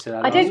touched on this in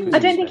our I don't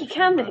last think he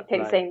can special,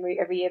 take the same route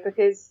every year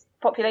because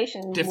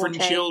population Different will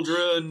change.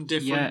 children,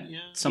 different...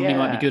 Yeah. Somebody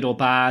might be good or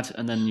bad,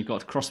 and then you've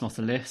got to cross them off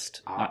the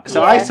list.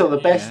 So I saw the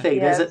best thing.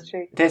 Yeah, that's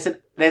true.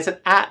 There's an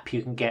app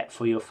you can get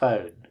for your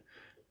phone,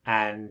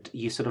 and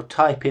you sort of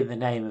type in the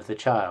name of the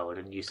child,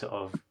 and you sort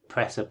of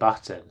press a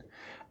button,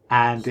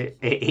 and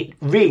it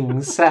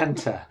rings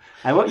Santa.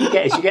 And what you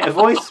get is you get a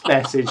voice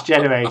message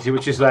generated,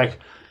 which is like,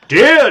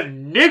 "Dear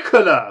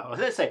Nicola," or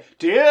let's say,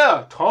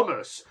 "Dear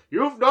Thomas,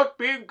 you've not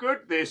been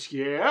good this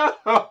year."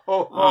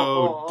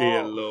 Oh,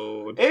 dear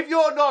Lord. If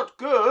you're not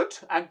good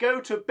and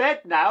go to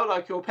bed now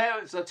like your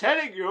parents are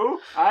telling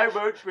you, I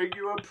won't bring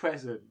you a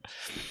present.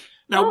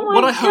 Now, Oh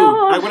what my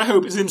God. I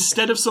hope is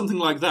instead of something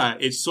like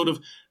that, it's sort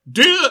of,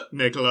 "Dear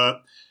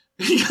Nicola,"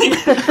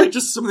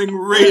 just something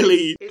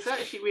really... It's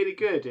actually really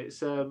good.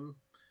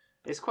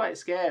 It's quite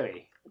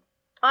scary.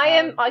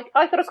 I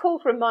got a call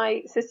from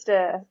my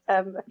sister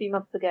a few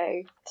months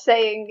ago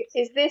saying,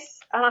 "Is this?"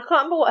 And I can't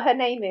remember what her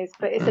name is,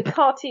 but it's a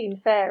cartoon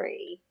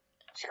fairy.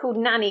 She's called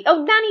Nanny.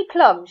 Oh, Nanny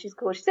Plum. She's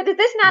called. She said, "Is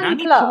this Nanny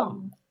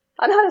Plum?"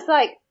 And I was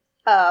like,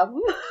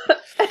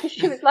 And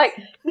she was like,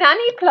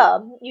 "Nanny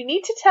Plum, you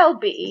need to tell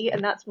B,"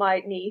 and that's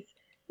my niece.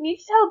 "You need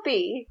to tell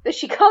B that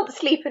she can't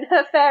sleep in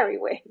her fairy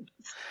wings."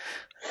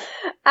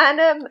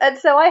 And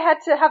so I had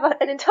to have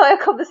an entire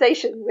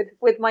conversation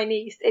with my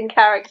niece in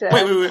character.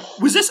 Wait.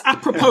 Was this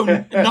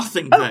apropos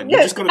nothing then? No,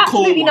 You just got a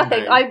call absolutely one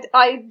nothing. day.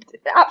 I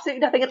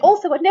absolutely nothing. And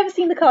also, I'd never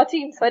seen the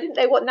cartoon, so I didn't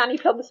know what Nanny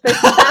Plum was supposed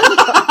to stand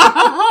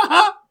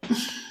for.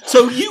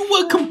 So you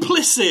were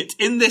complicit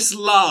in this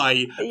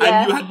lie,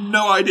 Yeah. and you had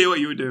no idea what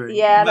you were doing.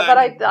 Yeah, but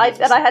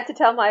I had to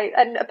tell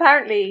and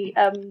apparently,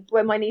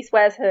 when my niece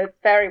wears her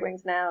fairy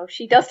wings now,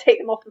 she does take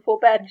them off before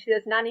bed. She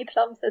says, "Nanny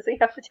Plum says we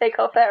have to take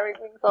our fairy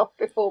wings off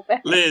before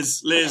bed."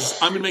 Liz,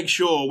 I'm going to make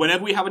sure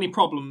whenever we have any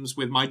problems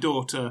with my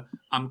daughter,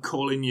 I'm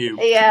calling you.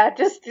 Yeah,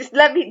 just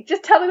tell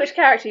me which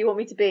character you want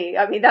me to be.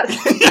 I mean, that's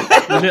A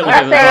little bit of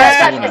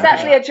a it's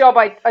actually a job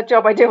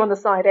I do on the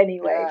side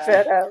anyway.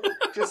 Yeah.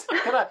 But Just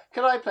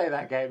can I play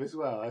that game as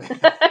well?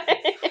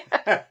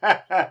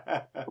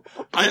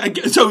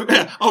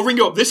 I'll ring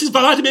you up. This is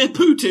Vladimir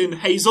Putin,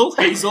 Hazel.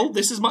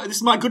 This is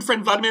my good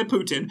friend Vladimir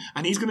Putin,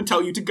 and he's going to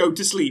tell you to go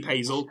to sleep,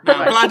 Hazel.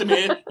 Now,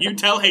 Vladimir, you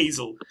tell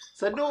Hazel.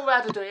 So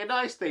NORAD are doing a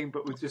nice thing,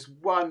 but with just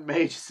one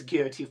major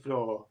security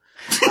flaw.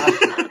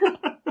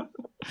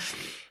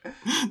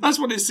 That's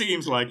what it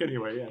seems like,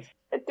 anyway. Yes.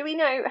 do we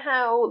know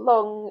how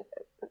long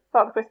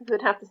Father Christmas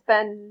would have to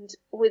spend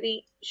with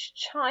each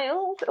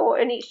child or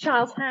in each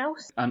child's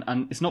house? And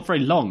it's not very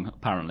long,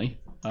 apparently,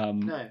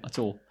 No. at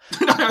all.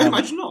 I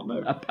imagine not.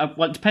 No.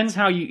 Well, it depends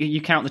how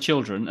you count the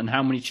children and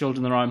how many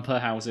children there are in per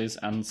houses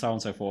and so on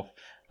and so forth.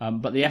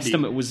 But the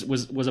estimate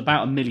was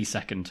about a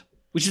millisecond,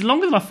 which is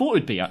longer than I thought it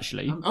would be,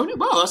 actually.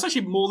 Well, that's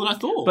actually more than I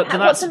thought. But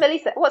What's a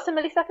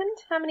millisecond?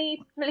 How many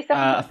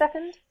milliseconds per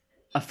second?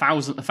 a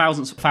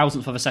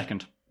thousandth of a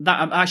second.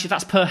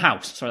 That's per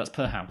house. Sorry, that's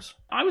per house.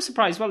 I was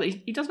surprised. Well,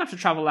 he doesn't have to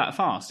travel that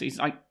fast. He's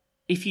like,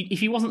 if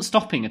he wasn't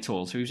stopping at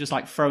all, so he was just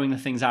like throwing the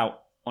things out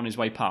on his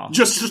way past,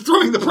 just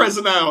throwing the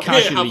present out.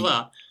 Casually. Here,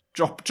 have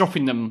that.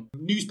 dropping them.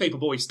 Newspaper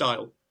boy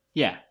style.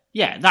 Yeah,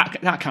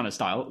 that kind of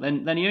style.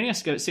 Then he only has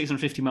to go at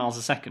 650 miles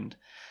a second,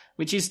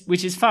 which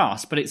is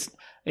fast, but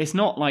it's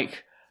not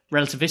like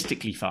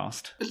relativistically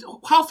fast.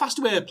 How fast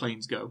do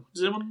airplanes go?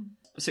 Does anyone?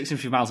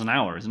 650 miles an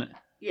hour, isn't it?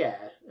 Yeah,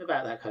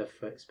 about that kind of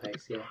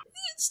space. Yeah.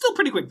 It's still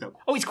pretty quick though.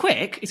 Oh, it's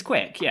quick. It's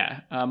quick, yeah.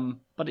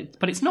 But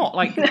it's not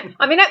like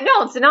I mean, no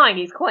one's denying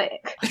he's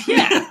quick.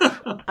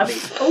 I mean,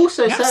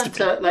 also He has to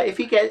Santa, like if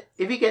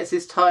he gets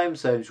his time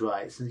zones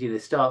right,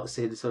 and starts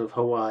in sort of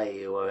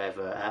Hawaii or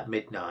wherever at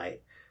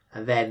midnight,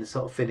 and then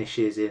sort of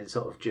finishes in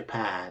sort of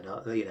Japan,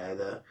 or,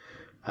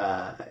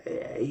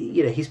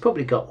 he's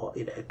probably got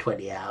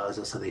 20 hours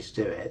or something to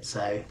do it.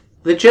 So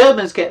the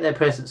Germans get their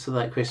presents on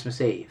like Christmas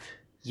Eve.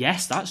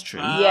 yes, that's true.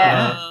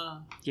 Yeah.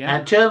 Yeah.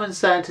 And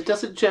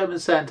doesn't German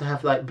Santa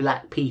have like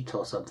Black Pete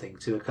or something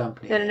to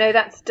accompany it? No,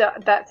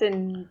 that's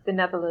in the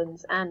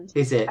Netherlands, and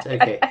Is it?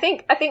 Okay. I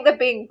think they're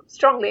being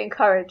strongly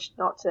encouraged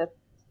not to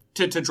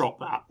To drop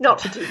that.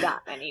 do that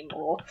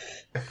anymore.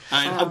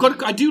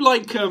 I do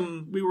like.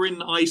 We were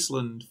in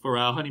Iceland for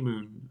our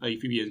honeymoon a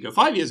few years ago,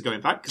 5 years ago,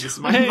 in fact, because this is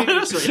my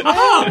anniversary.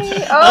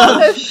 Oh,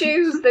 those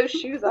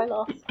shoes I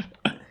lost.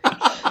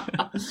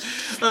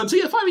 So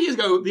 5 years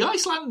ago, the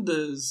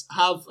Icelanders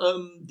have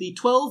the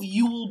 12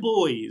 Yule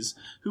Boys,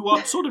 who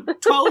are sort of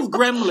 12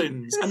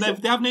 gremlins, and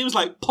they have names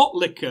like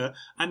Potlicker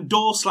and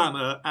Door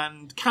Slammer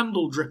and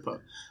Candle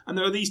Dripper. And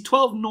there are these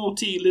 12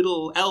 naughty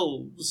little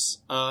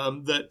elves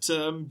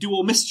that do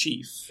all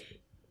mischief,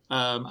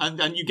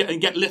 and you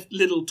get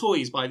little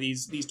toys by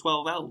these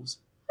 12 elves.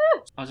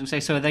 I was going to say,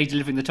 so are they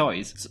delivering the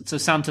toys? So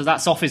Santa,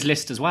 that's off his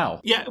list as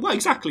well. Yeah, well,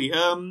 exactly.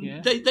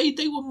 Yeah.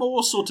 They were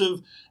more sort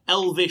of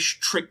elvish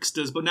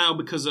tricksters, but now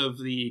because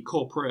of the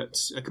corporate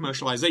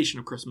commercialization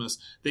of Christmas,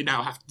 they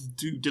now have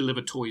to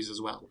deliver toys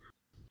as well.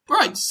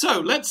 Right,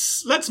 so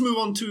let's move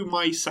on to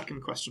my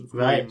second question for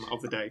William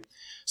of the day.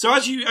 So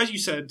as you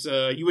said,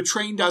 you were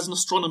trained as an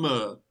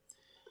astronomer.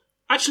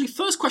 Actually,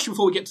 first question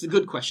before we get to the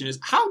good question is,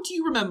 how do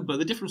you remember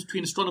the difference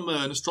between astronomer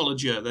and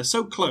astrologer? They're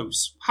so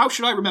close. How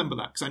should I remember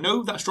that? Because I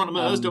know that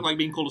astronomers don't like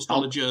being called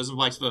astrologers and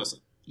vice versa.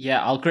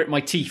 Yeah, I'll grit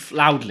my teeth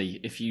loudly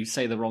if you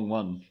say the wrong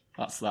one.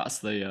 That's the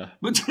That's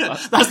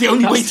the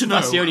only way to know.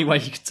 That's the only way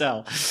you can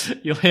tell.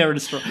 You'll hear an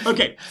astronomer.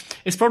 Okay.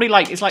 It's probably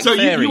it's like So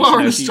fairies. you are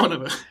an if you-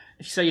 astronomer.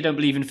 If you say you don't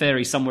believe in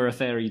fairies, somewhere a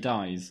fairy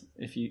dies.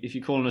 If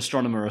you call an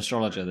astronomer or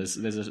astrologer, there's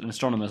an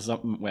astronomer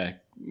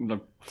somewhere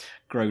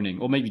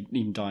groaning, or maybe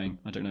even dying.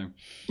 I don't know.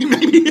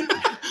 Maybe.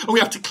 Or we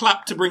have to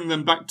clap to bring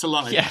them back to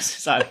life. Yes,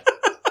 exactly.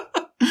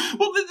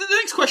 Well, the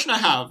next question I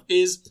have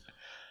is,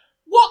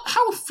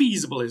 how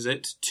feasible is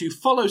it to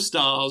follow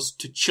stars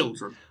to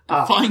children?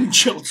 To find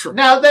children?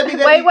 Now,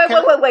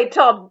 Wait,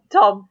 Tom.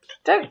 Don't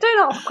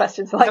ask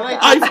questions like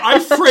that.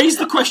 I've phrased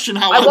the question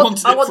how I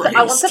wanted it phrased.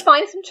 I want to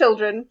find some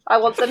children. I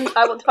want to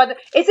find them.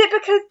 Is it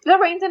because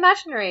Lorraine's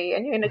imaginary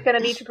and you're going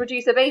to need to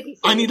produce a baby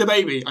soon? I need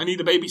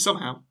a baby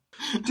somehow.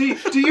 Do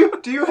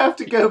you have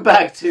to go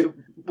back to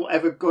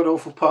whatever god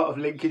awful part of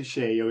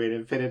Lincolnshire you're in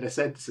and fill in a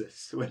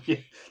census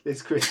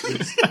this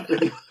Christmas?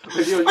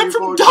 with your I'm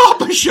from newborn...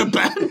 Derbyshire,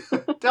 Ben.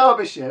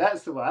 Derbyshire,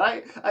 that's the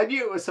one. I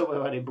knew it was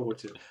somewhere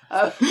unimportant.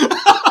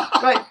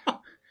 Right.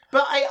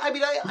 But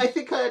I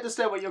think I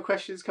understand where your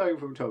question is coming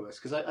from, Thomas,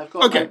 because I've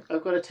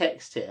got a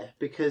text here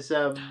because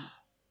so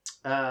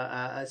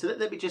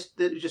let me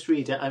just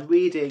read it. I'm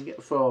reading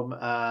from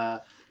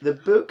the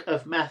book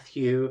of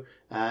Matthew,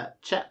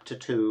 chapter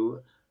 2,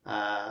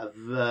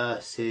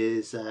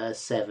 verses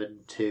 7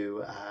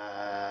 to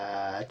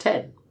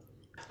 10.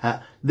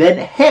 Then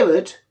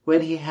Herod,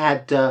 when he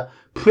had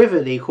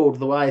privily called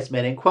the wise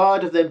men,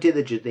 inquired of them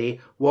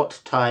diligently what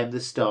time the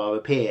star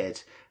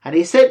appeared. And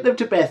he sent them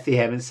to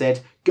Bethlehem and said,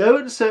 Go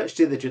and search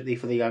diligently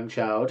for the young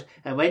child,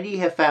 and when ye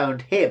have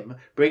found him,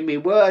 bring me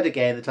word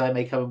again that I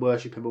may come and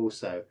worship him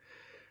also.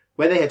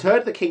 When they had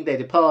heard the king, they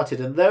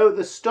departed, and lo,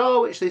 the star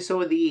which they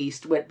saw in the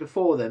east went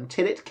before them,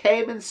 till it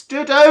came and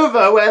stood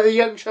over where the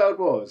young child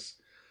was.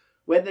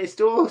 When they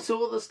saw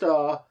the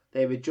star,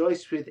 they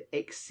rejoiced with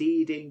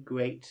exceeding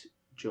great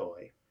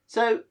joy.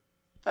 So,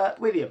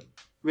 William,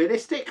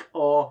 realistic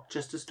or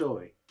just a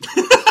story?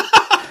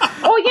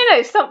 Or,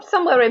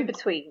 somewhere in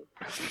between.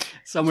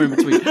 Somewhere in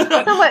between. Do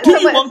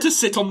you want to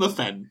sit on the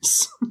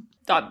fence?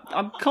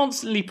 I'm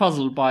constantly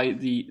puzzled by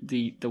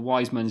the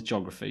wise men's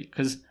geography,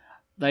 because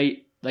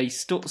they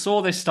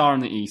saw this star in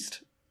the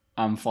east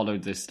and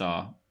followed this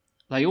star.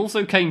 They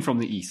also came from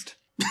the east.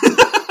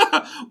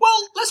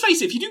 Well, let's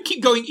face it, if you do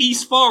keep going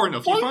east far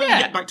enough, you finally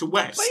get back to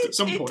west at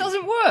some point. It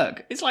doesn't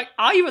work. It's like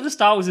either the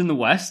star was in the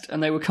west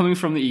and they were coming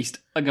from the east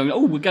and going,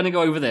 oh, we're going to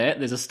go over there.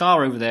 There's a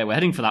star over there. We're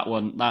heading for that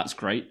one. That's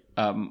great.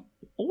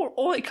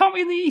 Or it can't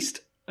be in the east.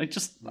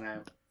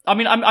 No. I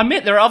mean, I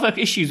admit there are other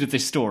issues with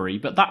this story,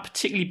 but that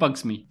particularly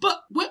bugs me.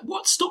 But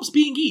what stops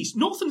being east?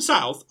 North and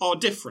south are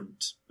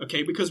different,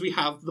 okay, because we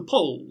have the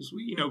poles.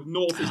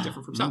 North is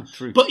different from south.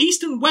 True. But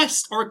east and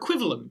west are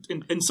equivalent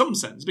in some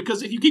sense,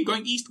 because if you keep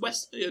going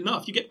east-west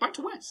enough, you get back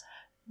to west.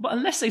 But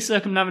unless they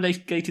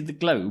circumnavigated the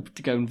globe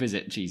to go and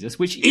visit Jesus,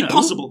 which,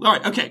 impossible. All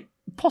right, okay.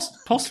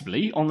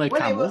 Possibly on their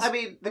camels.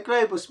 The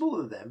globe was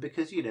smaller then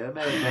because,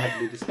 America hadn't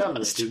been discovered.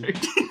 That's true.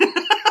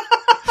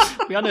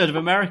 We hadn't heard of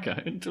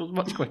America until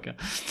much quicker.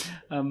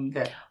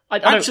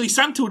 Actually,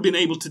 Santa would have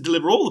been able to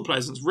deliver all the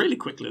presents really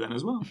quickly then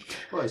as well.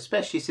 Well,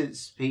 especially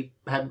since he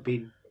hadn't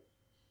been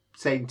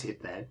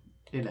sainted then.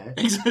 You know.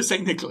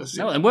 St. Nicholas.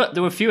 No,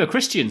 there were fewer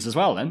Christians as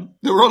well then.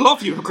 There were a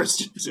lot fewer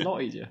Christians. A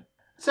lot easier.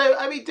 So,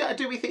 I mean,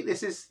 do we think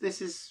this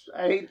is?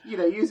 I mean, you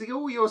know, using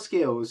all your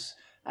skills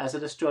as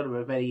an astronomer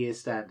of many years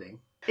standing,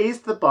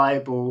 is the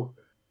Bible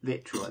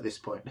literal at this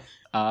point?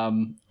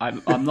 I'm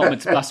not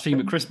meant to blaspheme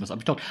at Christmas.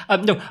 I'm told.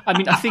 No, I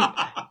mean, I think.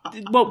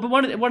 Well, but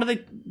one of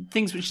the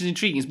things which is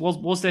intriguing is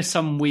was there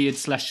some weird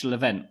celestial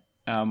event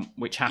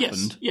which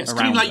happened? Yes. I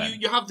Around mean, like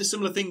then? you have the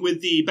similar thing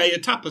with the Bayer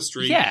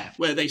Tapestry, Yeah.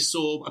 where they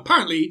saw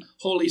apparently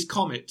Halley's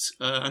comet,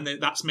 and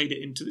that's made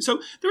it into.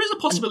 So there is a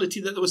possibility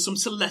that there was some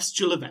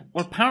celestial event.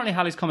 Well, apparently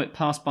Halley's Comet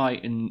passed by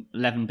in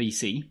 11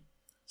 BC,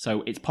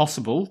 so it's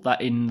possible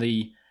that in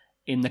the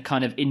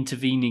kind of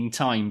intervening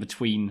time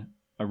between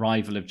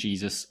arrival of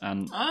Jesus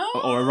and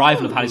or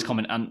arrival of Halley's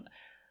Comet, and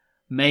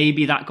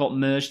maybe that got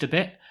merged a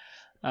bit.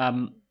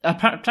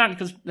 Apparently,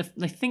 because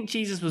they think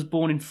Jesus was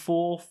born in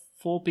 4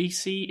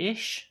 BC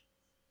ish,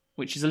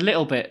 which is a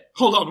little bit.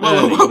 Hold on,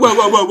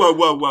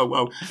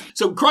 whoa.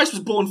 So Christ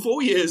was born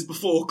 4 years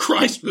before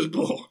Christ was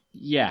born.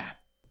 Yeah.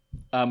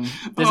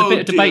 There's a bit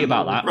of debate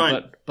about that,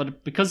 right.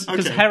 but because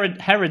Okay.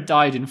 Herod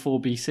died in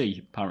 4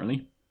 BC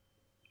apparently,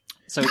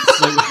 so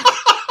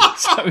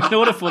in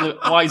order for the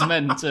wise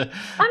men to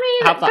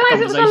have that guys,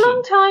 it was a conversation,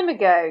 long time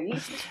ago. You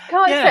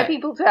can't expect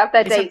people to have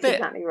their It's a dates bit-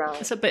 exactly right.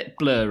 it's a bit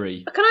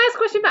blurry. Can I ask a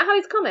question about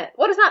Halley's Comet?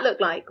 What does that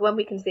look like when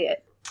we can see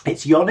it?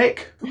 It's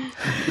yonic.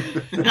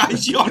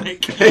 It's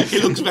yonic.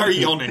 It looks very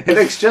yonic. It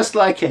looks just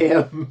like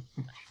a.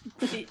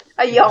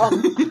 A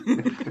yawn.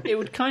 It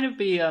would kind of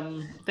be.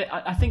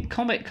 I think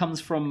comet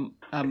comes from.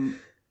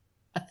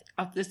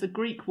 There's the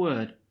Greek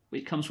word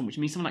it comes from, which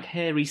means something like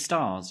hairy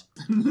stars.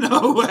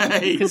 No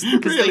way. Because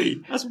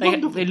Really? That's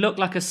wonderful. they look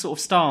like a sort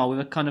of star with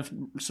a kind of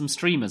some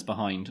streamers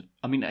behind.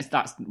 I mean,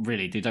 that's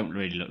really, they don't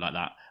really look like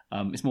that.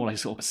 It's more like a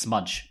sort of a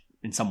smudge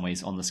in some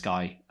ways on the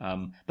sky.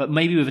 But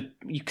maybe with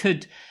you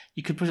could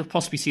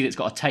possibly see that it's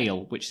got a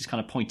tail which is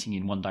kind of pointing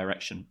in one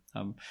direction.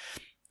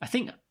 I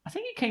think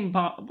it came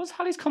past. Was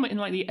Halley's Comet in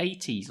like the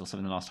 80s or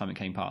something the last time it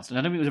came past? And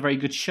I don't think it was a very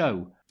good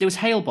show. There was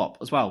Hale-Bopp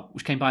as well,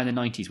 which came by in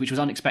the 90s, which was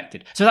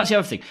unexpected. So that's the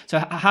other thing. So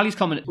Halley's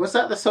Comet. Was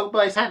that the song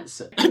by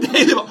Hanson? It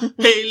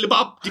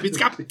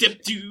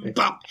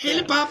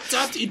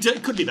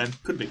could be them.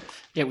 Could be.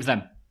 Yeah, it was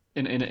them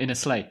in a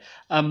sleigh.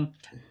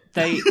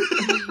 They.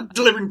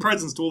 Delivering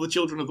presents to all the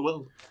children of the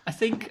world. I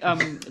think the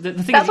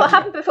thing That's is, what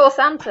happened before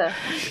Santa.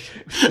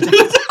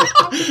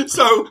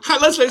 So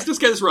let's just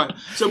get this right.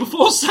 So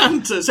before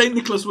Santa, Saint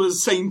Nicholas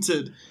was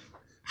sainted.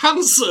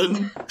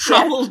 Hanson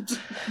travelled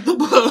the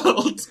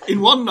world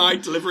in one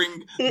night,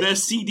 delivering their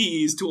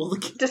CDs to all the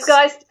kids.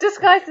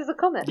 Disguised as a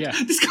comet. Yeah,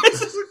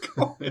 Disguised as a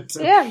comet.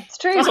 Yeah, it's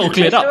true. that's all It's a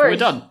cleared true up. story. We're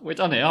done. We're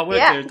done here. Our work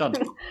Yeah. here is done.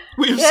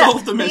 We've Yeah,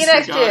 solved the see you mystery,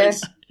 next year.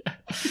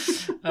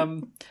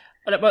 guys.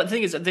 But the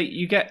thing is that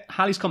you get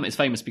Halley's Comet is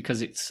famous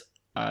because it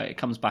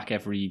comes back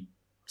every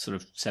sort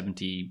of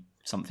 70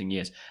 something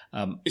years.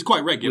 It's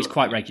quite regular. It's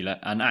quite regular,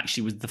 and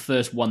actually was the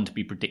first one to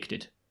be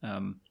predicted.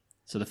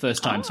 So the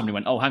first time somebody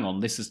went, "Oh, hang on,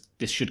 this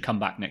should come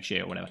back next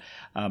year or whatever."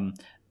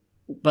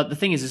 But the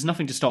thing is, there's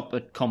nothing to stop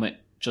a comet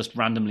just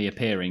randomly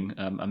appearing.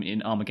 I mean,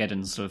 in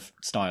Armageddon sort of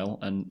style,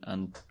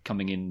 and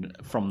coming in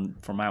from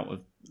out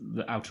of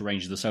the outer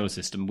range of the solar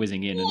system,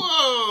 whizzing in.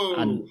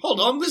 Whoa!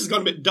 Hold on, this has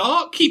gone a bit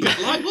dark. Keep it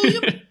light, will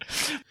you?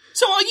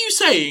 So are you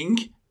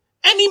saying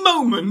any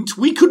moment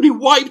we could be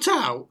wiped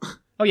out?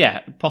 Oh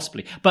yeah,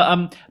 possibly.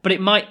 But it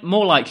might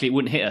more likely it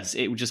wouldn't hit us.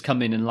 It would just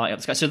come in and light up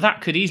the sky. So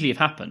that could easily have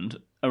happened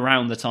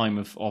around the time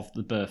of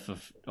the birth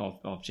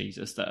of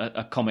Jesus. That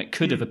a comet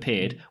could have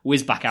appeared,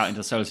 whizzed back out into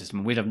the solar system,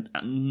 and we'd have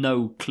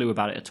no clue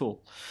about it at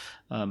all.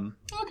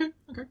 Okay.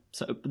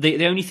 So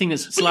the only thing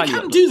that's But slightly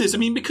you can do this. I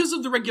mean, because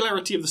of the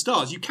regularity of the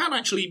stars, you can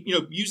actually,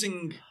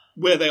 using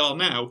where they are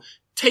now,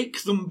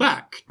 take them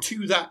back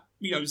to that,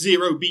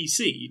 0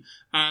 BC.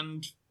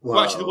 And, well,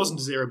 actually, there wasn't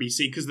a 0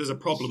 BC because there's a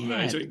problem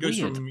there. So it goes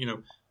weird. from,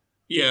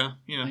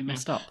 They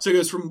messed up. So it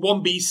goes from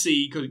 1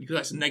 BC, because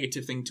that's a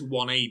negative thing, to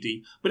 1 AD.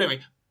 But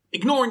anyway,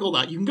 ignoring all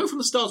that, you can go from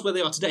the stars where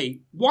they are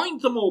today,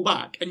 wind them all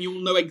back, and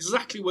you'll know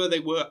exactly where they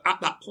were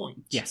at that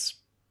point. Yes.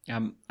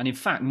 And in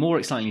fact, more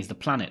excitingly is the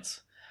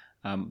planets,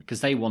 because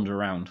they wander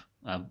around.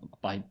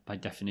 By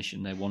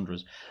definition, they're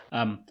wanderers.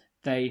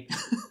 They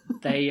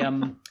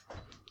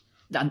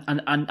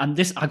and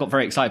this, I got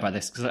very excited by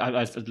this because I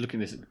was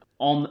looking at this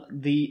on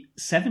the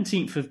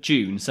 17th of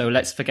June. So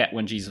let's forget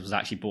when Jesus was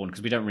actually born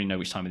because we don't really know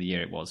which time of the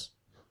year it was,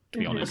 to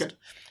be honest. Okay.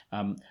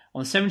 On the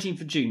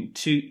 17th of June,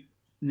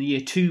 in the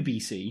year 2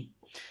 BC,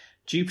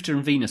 Jupiter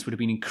and Venus would have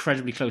been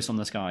incredibly close on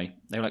the sky.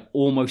 They were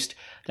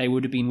they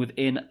would have been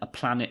within a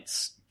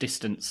planet's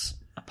distance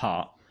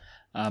apart,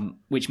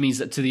 which means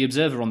that to the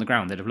observer on the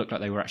ground, they'd have looked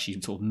like they were actually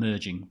sort of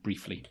merging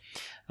briefly.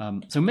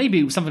 So maybe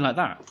it was something like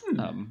that.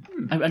 And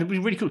it'd be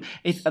really cool.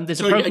 There's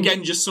So a program...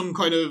 again, just some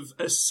kind of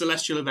a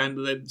celestial event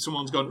that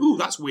someone's gone, ooh,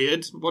 that's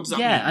weird. What does that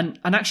mean? Yeah,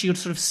 and actually you'd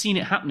sort of seen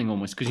it happening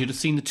almost, because you'd have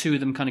seen the two of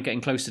them kind of getting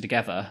closer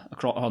together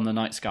on the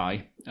night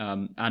sky,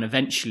 and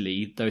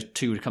eventually those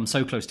two would come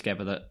so close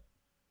together that,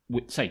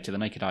 say, to the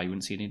naked eye, you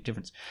wouldn't see any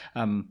difference.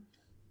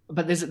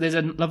 But there's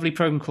a lovely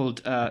program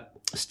called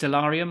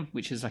Stellarium,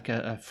 which is like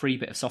a free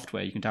bit of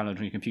software you can download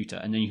on your computer,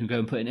 and then you can go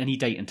and put in any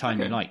date and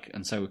time you like.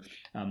 And so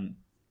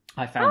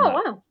I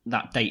found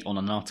that date on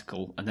an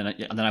article, and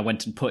then I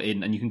went and put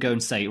in, and you can go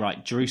and say,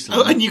 right, Jerusalem.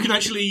 Oh, and you can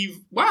actually,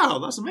 wow,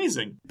 that's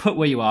amazing. Put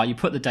where you are, you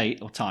put the date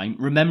or time,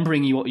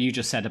 remembering what you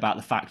just said about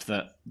the fact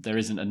that there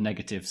isn't a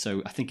negative,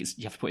 so I think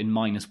you have to put in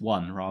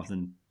 -1 rather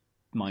than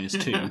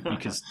 -2,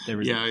 because there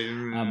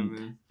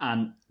isn't.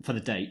 And for the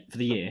date, for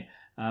the year,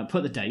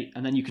 put the date,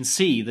 and then you can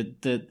see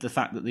the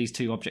fact that these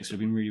two objects have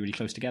been really, really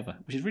close together,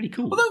 which is really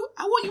cool. Although,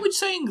 what you were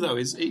saying, though,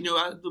 is,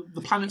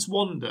 the planets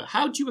wander.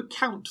 How do you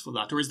account for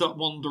that, or is that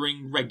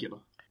wandering regular?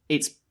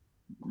 It's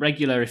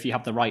regular if you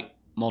have the right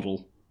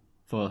model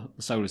for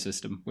the solar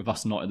system, with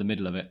us not in the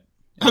middle of it.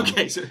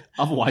 Okay, so...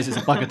 Otherwise, it's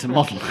a bugger to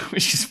model,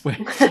 which is where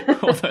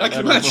I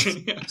can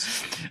imagine,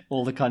 yes.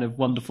 All the kind of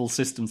wonderful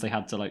systems they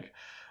had to, like...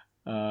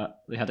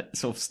 they had a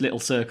sort of little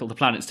circle, the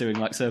planets doing,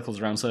 like, circles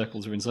around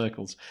circles or in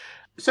circles.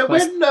 So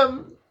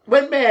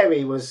when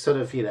Mary was sort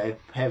of,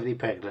 heavily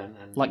pregnant...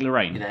 and like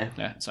Lorraine.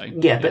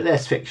 Yeah, but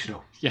that's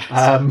fictional. Yes.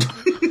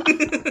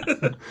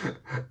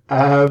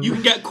 You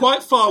can get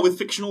quite far with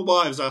fictional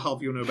wives, I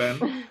hope you know,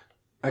 Ben.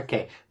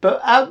 Okay,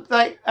 but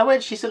when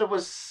she sort of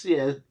was,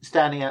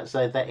 standing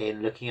outside that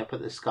inn, looking up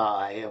at the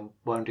sky and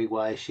wondering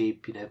why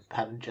she,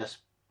 hadn't just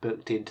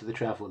booked into the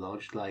travel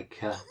lodge,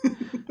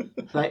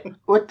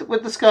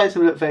 would the skies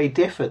look very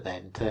different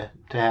then to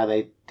how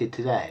they did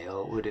today,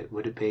 or would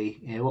it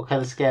be, what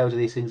kind of scale do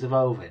these things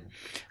evolve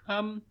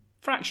in?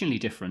 Fractionally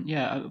different,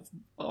 yeah.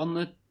 On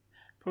the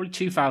probably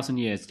 2,000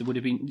 years, there would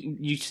have been.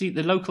 You see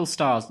the local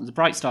stars, the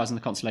bright stars in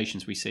the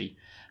constellations we see.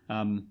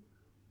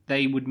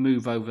 They would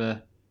move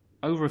over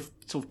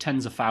sort of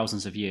tens of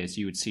thousands of years.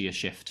 You would see a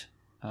shift.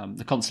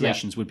 The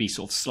constellations would be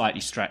sort of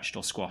slightly stretched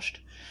or squashed,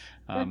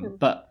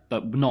 but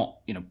not,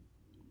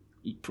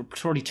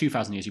 probably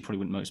 2,000 years. You probably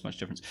wouldn't notice much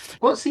difference.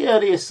 What's the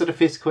earliest sort of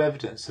physical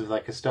evidence of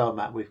like a star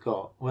map we've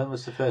got? When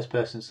was the first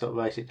person to sort of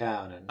write it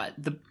down? And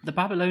the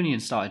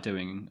Babylonians started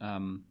doing.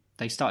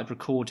 They started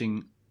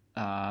recording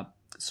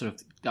sort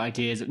of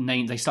ideas of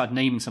name. They started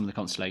naming some of the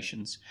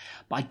constellations,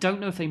 but I don't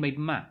know if they made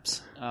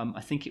maps.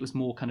 I think it was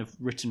more kind of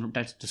written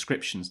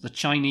descriptions. The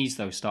Chinese,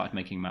 though, started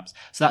making maps.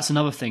 So that's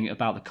another thing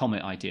about the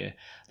comet idea.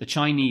 The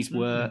Chinese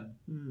were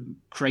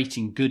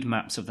creating good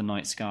maps of the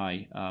night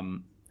sky.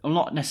 Well,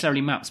 not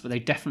necessarily maps, but they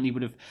definitely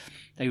would have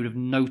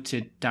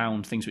noted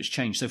down things which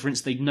changed. So, for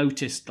instance, they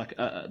noticed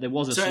there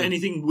was a. So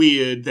anything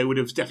weird, they would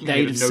have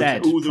definitely noted.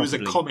 Said, there was a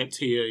comet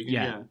here.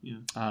 Yeah.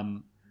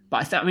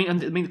 But I mean,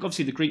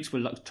 obviously the Greeks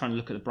were trying to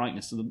look at the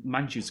brightness. So the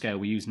magnitude scale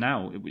we use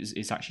now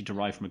is actually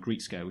derived from a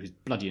Greek scale, which is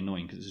bloody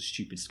annoying because it's a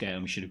stupid scale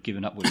and we should have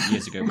given up with it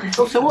years ago.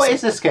 So what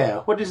is the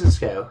scale? What is the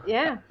scale?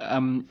 Yeah.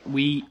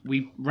 We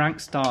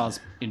rank stars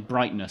in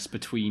brightness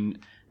between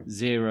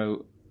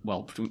 0.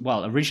 Well,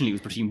 originally it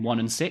was between 1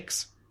 and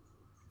 6,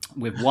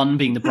 with 1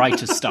 being the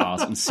brightest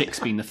stars and 6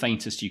 being the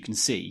faintest you can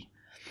see.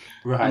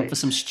 Right. And for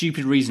some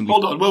stupid reason...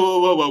 Hold on,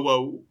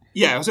 whoa.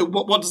 Yeah, so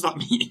what does that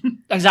mean?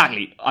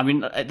 Exactly. I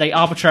mean, they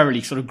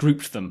arbitrarily sort of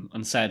grouped them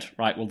and said,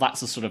 right, well, that's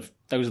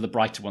those are the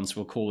brighter ones,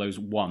 so we'll call those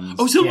 1s.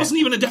 Oh, so it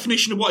wasn't even a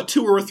definition of what a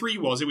 2 or a 3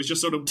 was. It was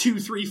just sort of 2,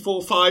 3,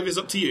 4, 5 is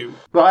up to you.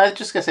 Well, I was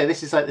just going to say,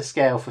 this is like the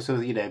scale for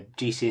sort of,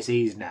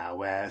 GCSEs now,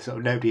 where sort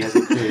of nobody has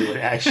a clue what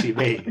it actually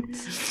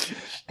means.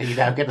 And you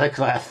now get like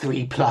a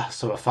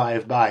 3+ or a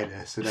 5-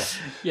 and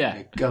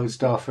a gold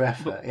star for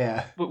effort,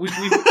 yeah. But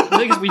the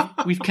thing is,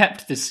 we've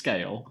kept this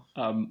scale,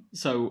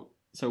 so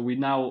we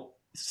now...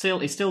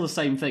 it's still the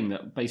same thing,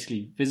 that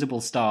basically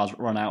visible stars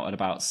run out at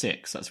about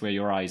 6. That's where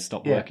your eyes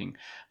stop working.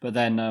 But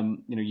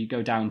then, you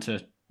go down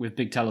to, with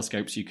big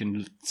telescopes, you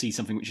can see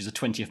something which is a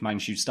 20th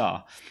magnitude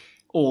star.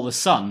 Or the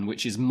sun,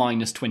 which is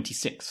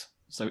 -26.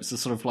 So it's a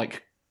sort of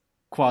like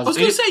quasi... I was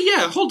going to say,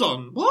 yeah, hold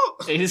on,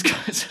 what? It is,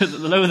 so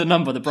the lower the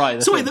number, the brighter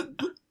the So wait,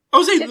 I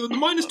was saying the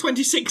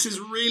 -26 is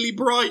really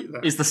bright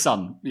then? Is the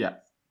sun, yeah.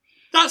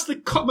 That's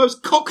the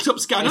most cocked up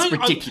scan. It's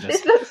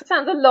ridiculous. This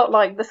sounds a lot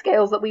like the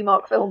scales that we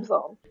mark films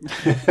on.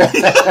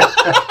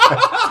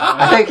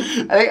 I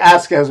think our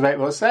scales make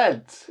more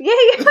sense. Yeah,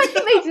 I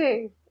think they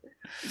do.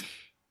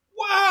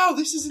 Wow,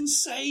 this is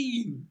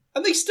insane.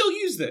 And they still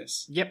use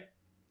this? Yep.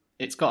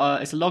 It's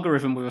a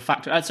logarithm with a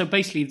factor. So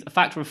basically, a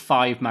factor of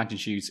 5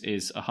 magnitudes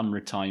is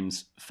 100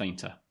 times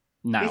fainter.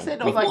 Now, Is it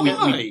not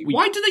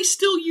why do they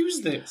still use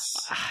this?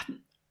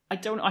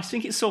 I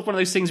think it's sort of one of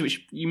those things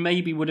which you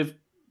maybe would have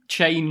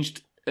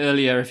changed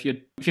earlier if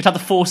you'd had the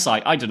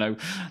foresight. I don't know.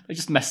 They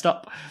just messed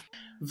up.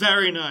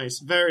 Very nice,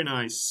 very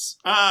nice.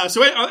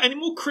 So any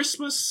more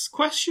Christmas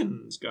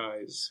questions,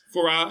 guys,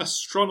 for our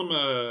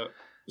astronomer?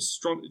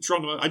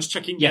 I'm just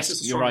checking.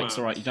 Yes, you're right. It's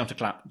all right. You don't have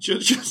to clap.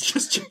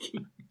 Just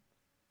checking.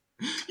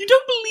 You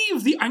don't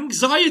believe the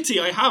anxiety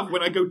I have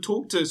when I go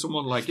talk to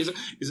someone like, is it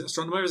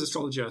astronomer, is it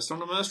astrologer,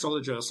 astronomer,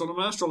 astrologer,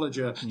 astronomer,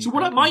 astrologer. So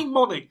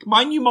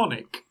my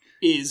mnemonic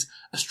is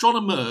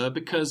astronomer,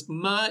 because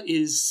mer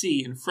is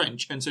sea in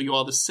French, and so you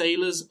are the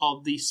sailors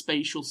of the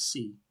spatial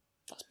sea.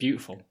 That's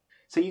beautiful.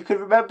 So you can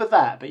remember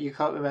that, but you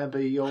can't remember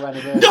your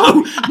anniversary.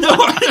 No,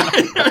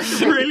 I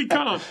really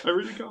can't. I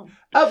really can't.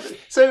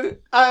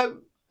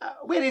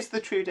 When is the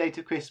true date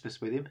of Christmas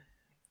with him?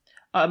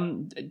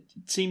 It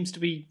seems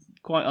to be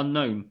quite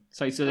unknown.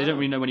 So they don't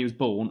really know when he was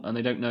born, and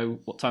they don't know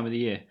what time of the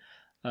year.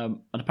 And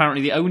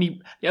apparently, the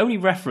only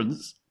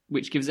reference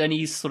which gives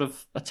any sort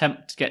of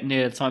attempt to get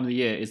near the time of the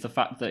year is the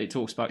fact that it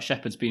talks about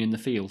shepherds being in the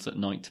fields at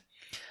night.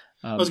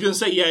 I was going to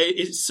say,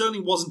 it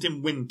certainly wasn't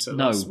in winter.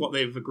 No. That's what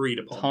they've agreed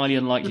upon. Highly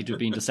unlikely to have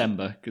been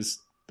December because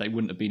they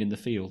wouldn't have been in the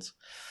fields.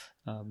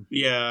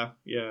 Yeah.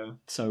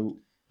 So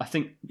I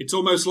think it's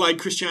almost like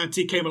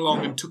Christianity came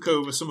along and took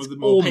over some of the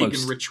more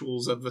pagan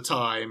rituals of the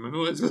time. I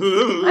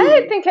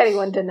don't think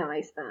anyone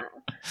denies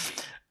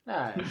that.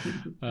 No.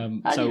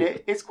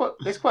 It's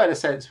quite a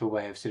sensible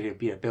way of sort of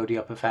building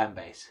up a fan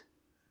base.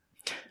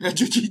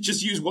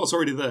 Just use what's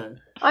already there.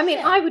 I mean,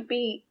 I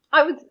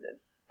was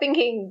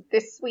thinking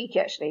this week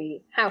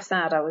actually how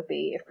sad I would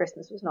be if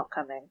Christmas was not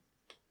coming.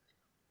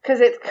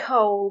 Because it's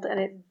cold and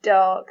it's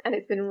dark and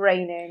it's been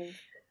raining.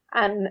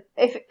 And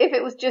if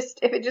it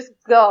just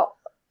got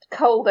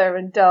colder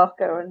and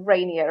darker and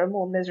rainier and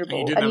more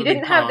miserable, and you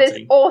didn't have this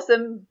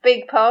awesome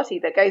big party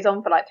that goes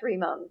on for like 3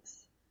 months.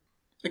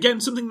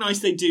 Again, something nice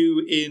they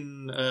do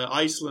in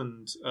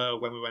Iceland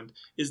when we went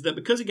is that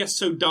because it gets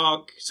so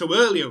dark so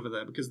early over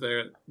there, because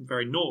they're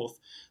very north,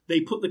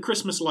 they put the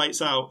Christmas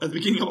lights out at the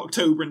beginning of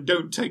October and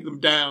don't take them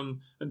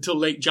down until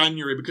late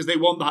January because they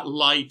want that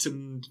light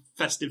and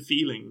festive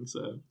feeling.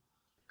 So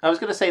I was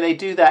going to say they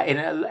do that in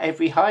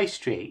every high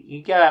street.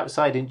 You go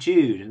outside in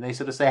June and they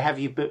sort of say, "Have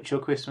you booked your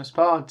Christmas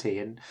party?"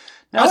 And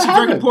no, that's a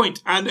very good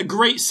point and a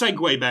great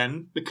segue,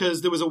 Ben,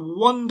 because there was a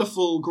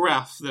wonderful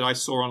graph that I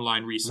saw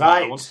online recently.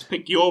 Right. I wanted to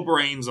pick your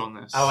brains on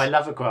this. Oh, I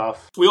love a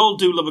graph. We all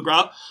do love a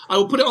graph. I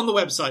will put it on the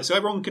website so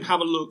everyone can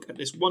have a look at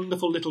this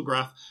wonderful little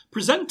graph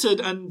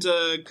presented and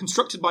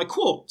constructed by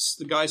Quartz,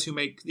 the guys who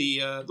make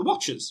the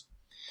watches.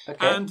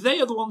 Okay. And they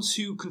are the ones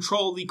who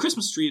control the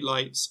Christmas tree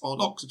lights on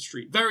Oxford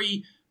Street.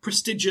 Very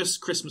prestigious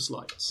Christmas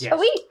lights. Yes.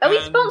 Are we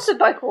sponsored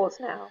by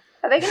Quartz now?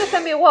 Are they going to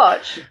send me a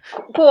watch?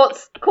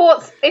 Quartz,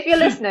 if you're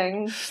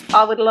listening,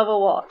 I would love a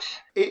watch.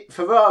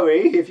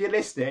 Ferrari, if you're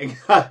listening,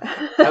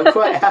 I'm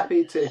quite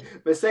happy to.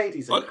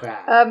 Mercedes and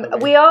crap.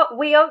 We are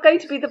going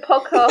to be the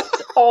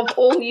podcast of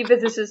all new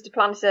visitors to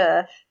planet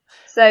Earth.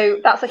 So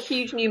that's a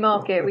huge new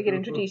market we can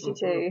introduce you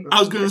to. I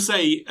was going to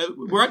say,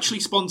 we're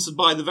actually sponsored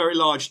by the Very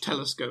Large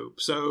Telescope,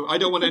 so I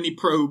don't want any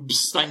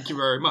probes, thank you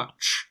very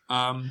much.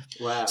 Wow.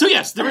 So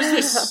yes, there is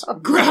this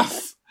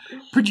graph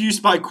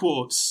produced by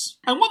Quartz.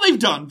 And what they've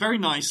done, very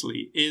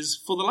nicely,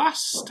 is for the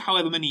last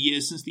however many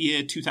years, since the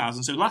year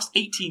 2000, so the last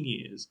 18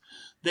 years,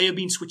 they have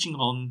been switching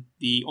on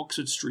the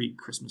Oxford Street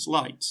Christmas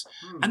lights.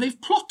 And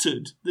they've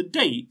plotted the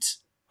date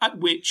at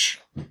which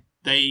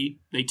they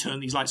turn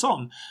these lights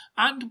on.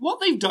 And what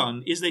they've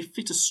done is they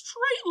fit a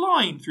straight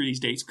line through these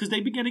dates because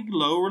they've been getting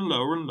lower and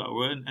lower and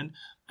lower.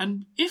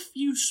 And if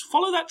you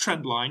follow that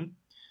trend line,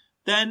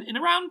 then in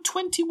around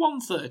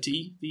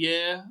 2130, the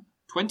year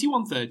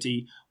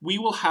 2130, we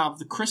will have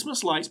the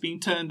Christmas lights being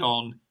turned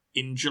on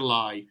in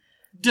July.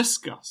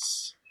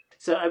 Discuss.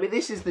 So, I mean,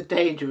 this is the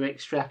danger of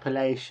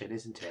extrapolation,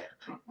 isn't it?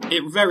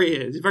 It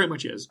very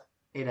much is.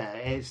 You know,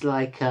 it's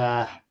like,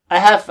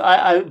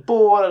 I'm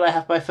born and I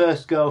have my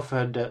first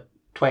girlfriend at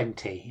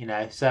 20, you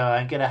know, so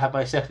I'm going to have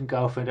my second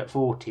girlfriend at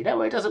 40.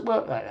 No, it doesn't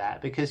work like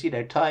that because, you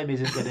know, time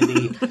isn't going to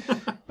be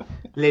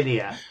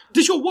linear.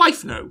 Does your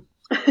wife know?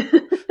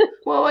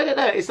 Well, I don't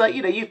know. It's like,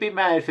 you know, you've been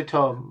married for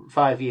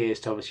 5 years,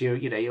 Thomas. You're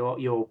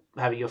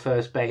having your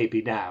first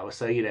baby now,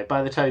 so you know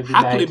by the time you're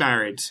happily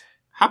married,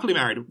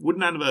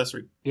 wooden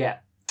anniversary. Yeah,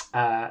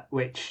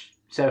 which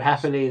so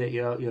happily that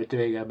you're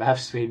doing a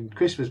Mathswin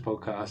Christmas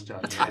podcast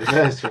on your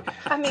anniversary.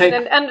 I mean, so,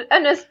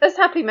 and as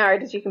happily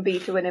married as you can be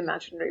to an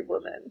imaginary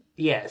woman.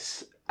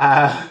 Yes.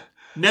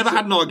 Never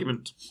had an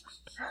argument.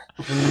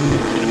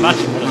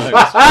 Imagine one of those.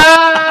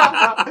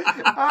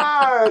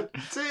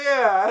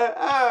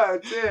 Oh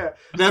dear.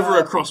 Never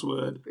a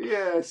crossword.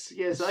 Yes,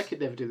 I could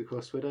never do the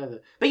crossword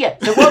either. But yeah,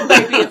 so one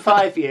baby in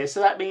 5 years,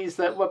 so that means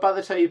that by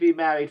the time you've been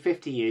married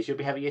 50 years, you'll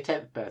be having your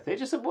 10th birthday. It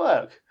just doesn't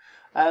work.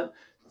 I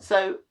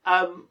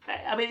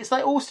mean, it's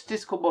like all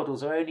statistical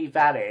models are only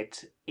valid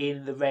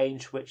in the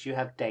range which you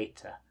have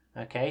data.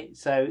 Okay,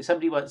 so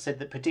somebody once said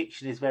that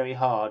prediction is very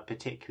hard,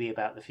 particularly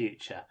about the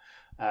future.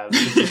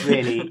 Which is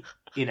really,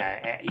 you know,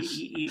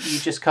 you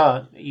just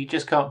can't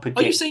predict.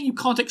 Are you saying you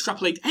can't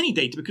extrapolate any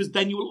data because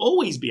then you will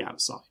always be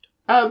outside?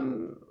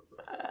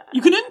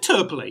 You can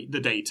interpolate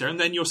the data, and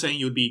then you're saying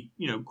you would be,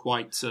 you know,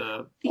 quite.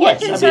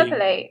 What's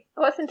interpolate?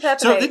 What's interpolate?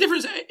 So the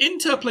difference,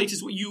 interpolate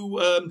is what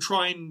you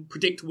try and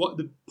predict what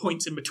the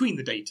points in between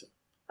the data.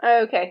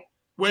 Oh, okay.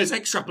 Whereas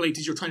extrapolate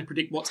is you're trying to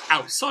predict what's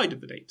outside of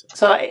the data.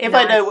 So if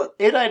I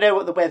know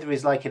what the weather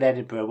is like in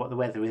Edinburgh, what the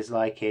weather is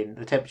like in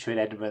the temperature in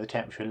Edinburgh, the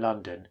temperature in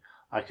London,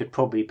 I could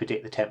probably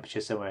predict the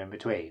temperature somewhere in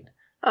between.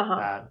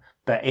 But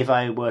if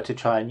I were to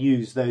try and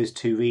use those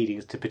two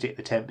readings to predict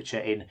the temperature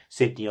in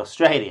Sydney,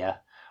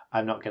 Australia,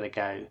 I'm not going to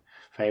go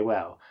very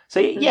well. So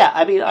yeah,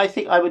 I mean, I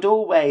think I would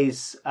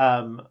always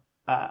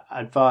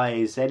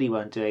advise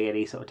anyone doing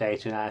any sort of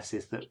data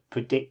analysis that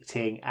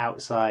predicting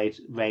outside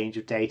range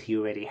of data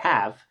you already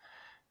have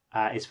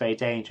is very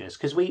dangerous,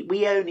 because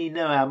we only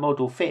know our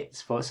model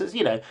fits for. So,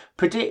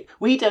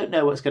 we don't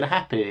know what's going to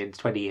happen in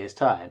 20 years'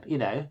 time.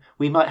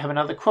 We might have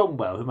another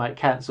Cromwell who might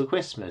cancel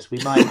Christmas. We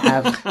might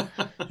have,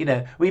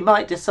 we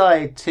might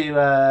decide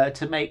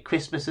to make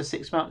Christmas a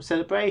 6-month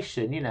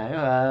celebration.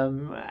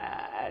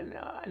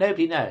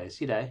 Nobody knows.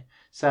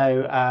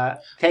 So,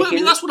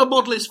 that's what a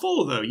model is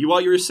for, though.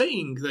 You're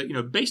saying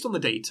that based on the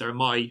data and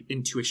my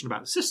intuition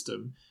about the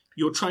system,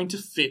 you're trying to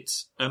fit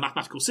a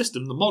mathematical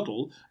system, the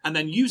model, and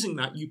then using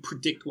that, you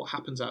predict what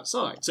happens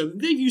outside. So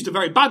they've used a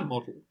very bad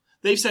model.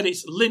 They've said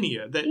it's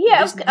linear.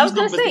 I was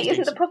going to say,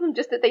 isn't the problem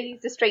just that they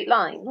used a straight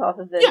line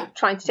rather than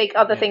trying to take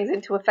other things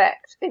into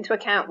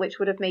account, which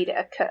would have made it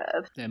a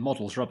curve? Their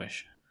model's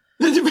rubbish.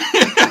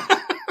 If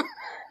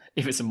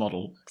it's a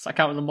model. Does that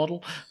count as a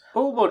model?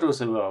 All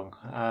models are wrong,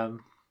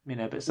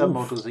 but some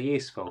models are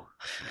useful.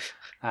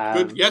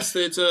 Good. Yes,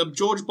 it's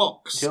George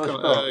Box. George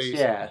Box,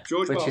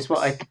 George which Box. is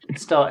what I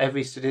start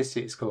every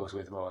statistics course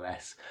with, more or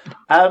less.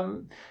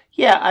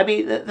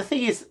 The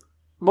thing is,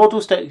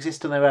 models don't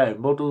exist on their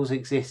own. Models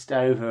exist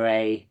over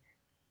a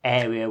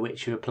area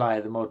which you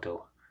apply the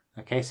model.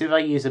 Okay, so if I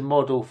use a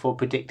model for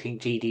predicting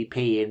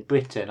GDP in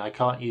Britain, I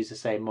can't use the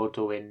same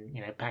model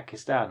in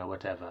Pakistan or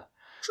whatever.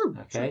 True.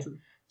 Okay. True.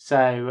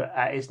 So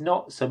it's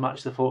not so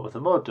much the fault of the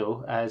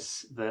model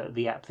as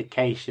the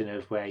application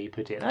of where you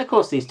put it. And of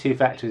course, these two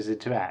factors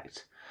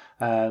interact.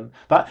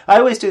 But I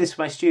always do this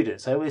for my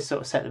students. I always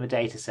sort of set them a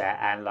data set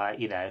and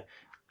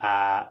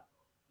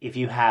if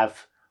you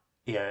have,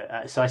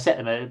 so I set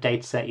them a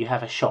data set, you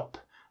have a shop.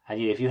 And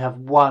if you have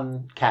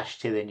one cash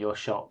till in your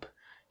shop,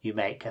 you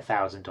make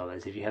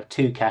 $1,000. If you have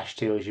 2 cash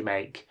tills, you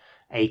make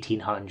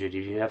 $1,800. If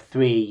you have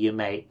 3, you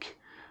make,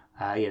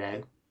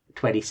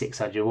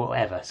 2,600,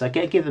 whatever. So I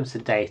give them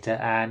some data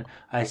and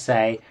I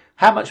say,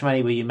 how much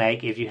money will you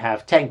make if you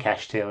have 10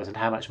 cash tills, and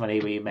how much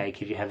money will you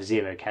make if you have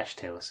 0 cash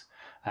tills?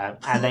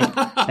 And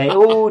they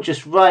all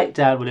just write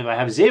down, well, if I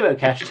have 0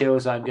 cash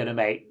tills, I'm going to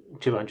make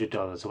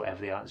 $200 or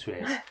whatever the answer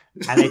is.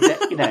 And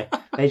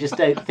they just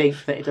don't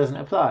think that it doesn't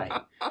apply.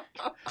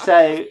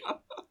 So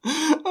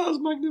that was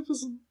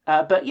magnificent.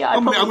 But yeah,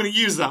 I'm going to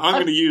use that. I'm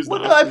going to use that.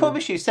 Well, no, I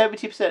promise you,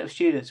 70% of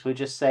students will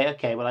just say,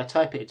 okay, well, I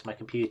type it into my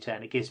computer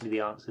and it gives me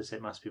the answer, so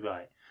it must be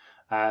right.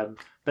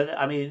 But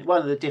I mean,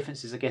 one of the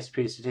differences, I guess,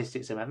 between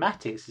statistics and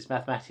mathematics is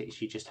mathematics,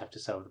 you just have to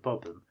solve the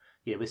problem.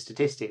 With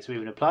statistics or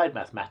even applied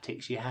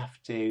mathematics, you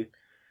have to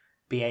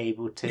be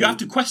able to... You have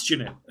to question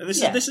it. And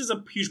this is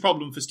a huge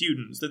problem for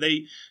students, that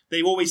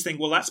they always think,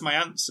 well, that's my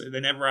answer.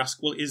 They never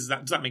ask, well, does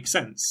that make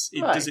sense?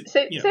 Right. Does it,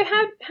 So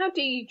how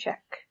do you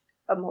check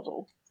a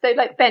model? So,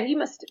 like, Ben, you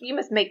must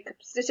make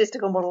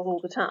statistical models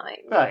all the time.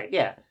 Right,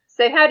 yeah.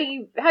 So how do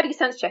you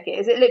sense check it?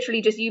 Is it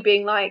literally just you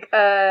being like,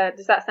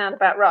 does that sound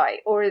about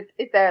right? Or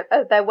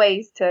are there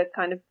ways to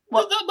kind of...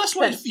 Well, that's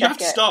why you have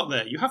to start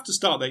there. You have to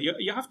start there.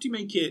 You have to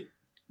make it...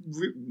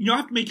 You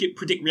have to make it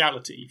predict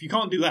reality. If you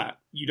can't do that,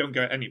 you don't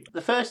go anywhere. The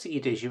first thing you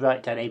do is you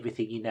write down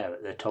everything you know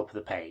at the top of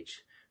the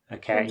page.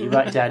 Okay? You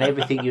write down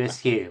everything you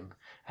assume.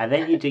 And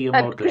then you do your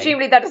modelling.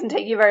 Presumably that doesn't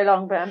take you very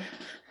long, Ben.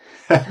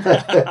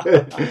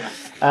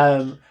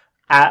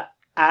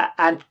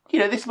 And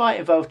this might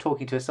involve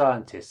talking to a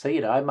scientist. So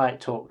I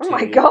might talk to. Oh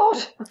my god!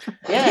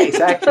 Yeah,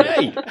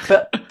 exactly.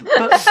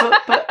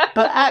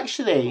 but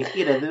actually,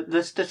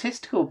 the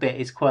statistical bit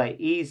is quite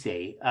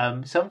easy.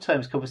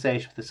 Sometimes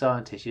conversation with the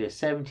scientist,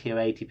 70 or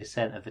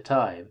 80% of the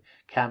time,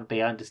 can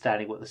be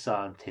understanding what the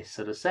scientist's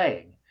sort of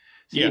saying.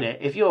 So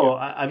if you're,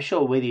 I'm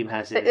sure William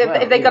has it as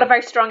well. If they've got a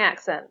very strong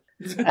accent.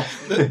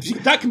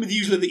 That can be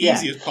usually the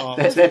easiest part.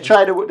 They're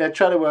trying to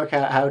work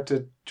out how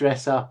to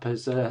dress up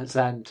as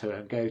Santa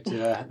and go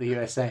to the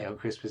USA on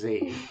Christmas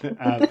Eve.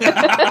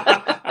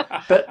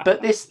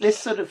 But this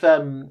sort of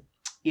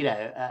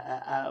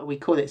we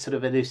call it sort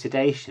of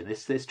elucidation.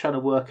 This trying to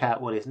work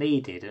out what is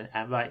needed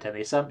and write down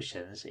the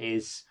assumptions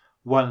is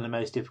one of the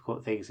most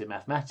difficult things in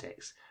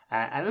mathematics.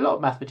 And a lot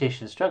of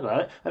mathematicians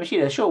struggle. I'm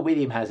sure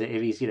William has it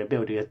if he's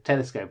building a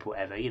telescope or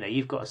whatever.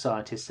 You've got a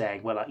scientist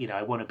saying, well,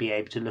 I want to be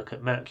able to look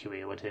at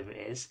Mercury or whatever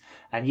it is,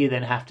 and you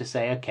then have to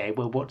say, okay,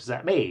 well, what does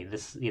that mean?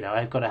 This,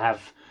 I've got to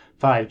have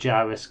 5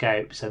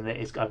 gyroscopes, and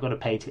I've got to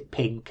paint it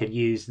pink and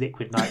use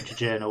liquid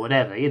nitrogen or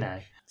whatever.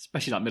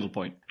 Especially that middle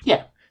point.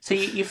 Yeah. So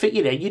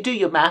you do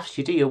your maths,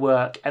 you do your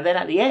work, and then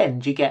at the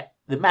end you get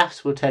the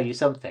maths will tell you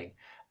something.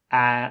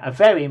 A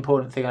very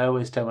important thing I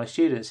always tell my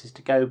students is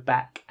to go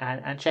back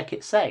and check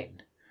it's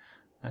sane.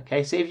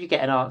 Okay, so if you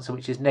get an answer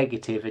which is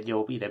negative and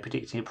you're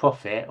predicting a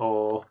profit,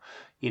 or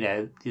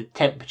the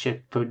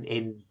temperature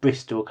in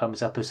Bristol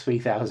comes up as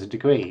 3,000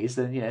 degrees,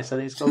 then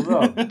something's gone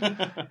wrong.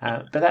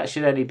 But that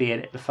should only be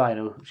the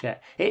final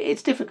check.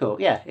 It's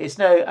difficult, yeah. It's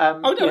no.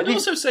 I'd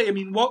also say,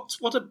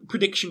 what a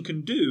prediction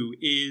can do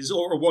is,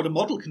 or what a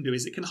model can do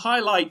is, it can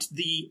highlight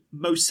the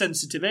most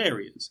sensitive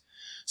areas.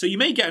 So you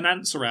may get an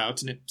answer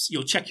out, and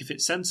you'll check if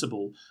it's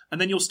sensible, and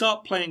then you'll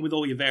start playing with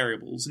all your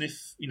variables. And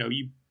if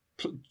you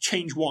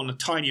change one a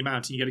tiny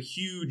amount, and you get a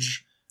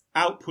huge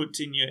output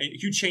a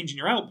huge change in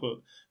your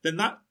output, then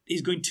that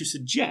is going to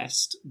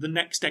suggest the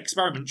next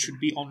experiment should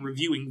be on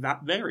reviewing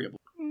that variable.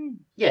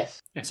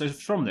 Yes. Yeah, so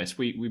from this,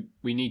 we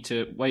need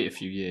to wait a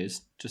few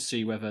years to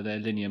see whether their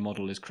linear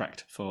model is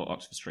correct for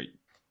Oxford Street.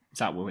 Is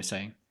that what we're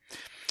saying?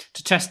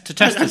 To test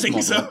I this think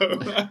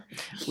model, so.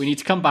 we need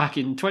to come back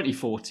in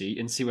 2040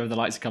 and see whether the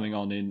lights are coming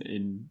on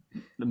in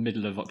the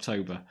middle of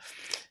October.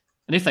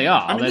 And if they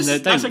are, I mean,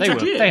 then that's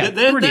exactly they it. had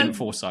They're- brilliant they're-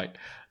 foresight.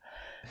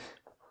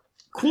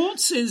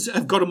 Quartz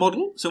have got a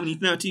model, so we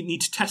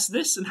need to test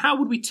this. And how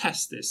would we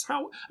test this?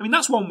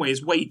 That's one way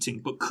is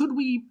waiting, but could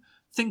we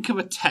think of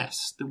a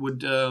test that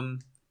would...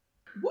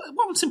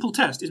 one simple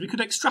test is we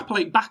could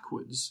extrapolate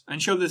backwards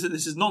and show that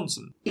this is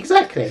nonsense.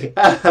 Exactly.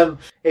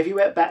 If you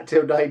went back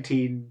till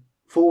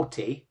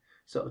 1940,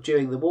 sort of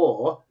during the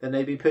war, then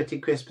they'd be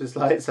putting Christmas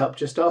lights up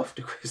just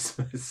after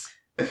Christmas.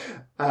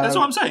 That's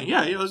what I'm saying,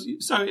 yeah.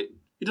 So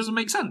it doesn't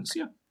make sense,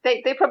 yeah.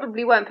 They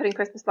probably weren't putting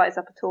Christmas lights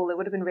up at all. It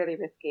would have been really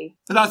risky.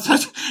 That's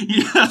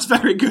a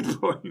very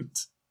good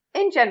point.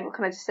 In general,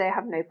 can I just say I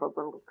have no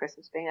problem with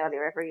Christmas being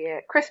earlier every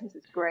year. Christmas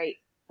is great.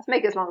 Let's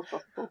make it as long as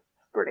possible.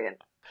 Brilliant.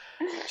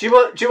 Do you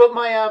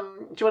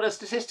want a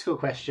statistical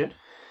question?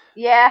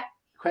 Yeah.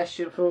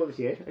 Question for all of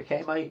you.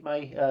 Okay,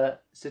 my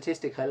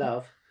statistic I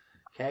love.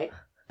 Okay,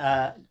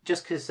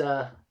 just because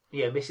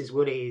Mrs.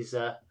 Woody is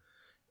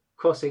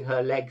crossing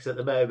her legs at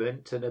the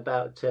moment and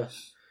about to,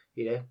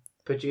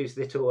 produce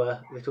little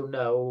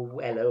Noah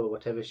or Ella or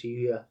whatever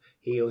he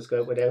was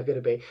going whatever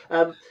going to be.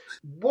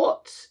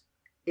 What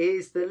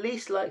is the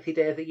least likely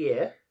day of the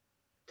year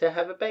to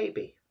have a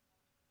baby?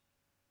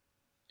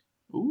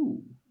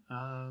 Ooh.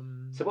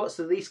 So what's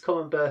the least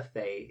common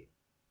birthday?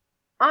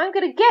 I'm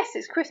going to guess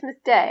it's Christmas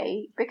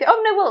Day.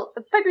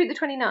 February the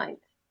 29th.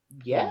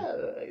 Yeah,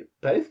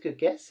 both good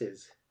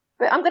guesses.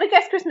 But I'm going to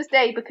guess Christmas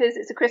Day because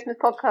it's a Christmas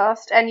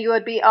podcast and you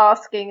would be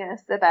asking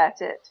us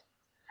about it.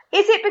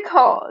 Is it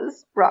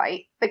because,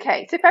 right,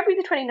 okay, so February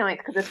the 29th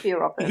because there's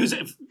fewer of them.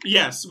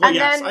 Yes, And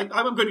yes, then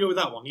I'm going to go with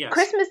that one, yes.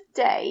 Christmas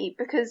Day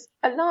because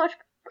not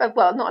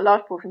a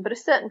large portion, but a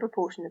certain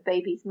proportion of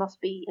babies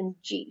must be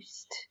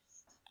induced.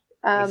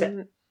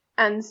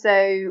 And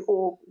so,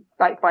 or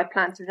like by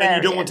planned cesarean.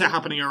 And you don't want it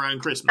happening around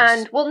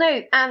Christmas.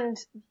 And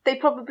they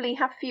probably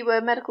have fewer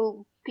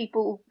medical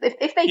people.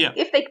 If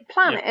they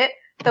plan it,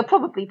 they'll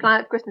probably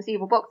plan it Christmas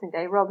Eve or Boxing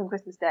Day rather than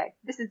Christmas Day.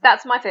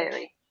 That's my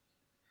theory.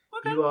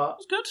 Okay,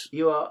 that's good.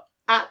 You are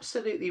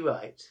absolutely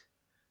right.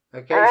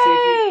 Okay,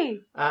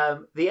 Hooray!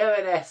 so the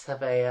ONS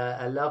have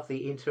a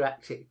lovely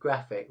interactive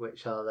graphic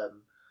which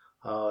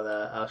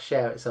I'll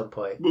share at some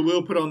point.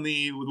 We'll put on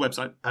the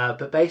website.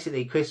 But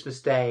basically,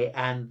 Christmas Day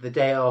and the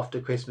day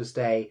after Christmas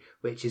Day,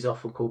 which is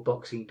often called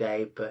Boxing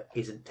Day, but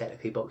isn't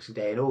technically Boxing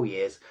Day in all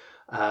years,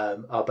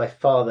 are by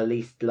far the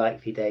least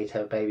likely day to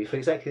have a baby for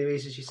exactly the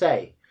reasons you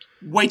say.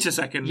 Wait a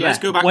second. Yeah, Let's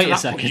go back to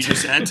that point you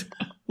just said.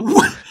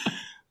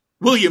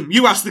 William,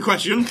 you asked the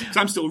question, because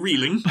I'm still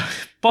reeling.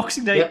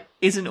 Boxing Day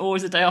isn't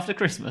always the day after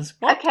Christmas.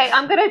 What? Okay,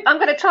 I'm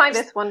gonna try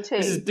this one too.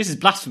 This is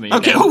blasphemy.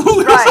 Okay, again.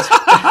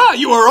 Right.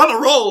 You are on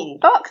a roll.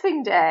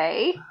 Boxing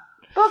Day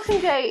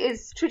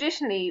is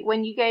traditionally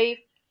when you gave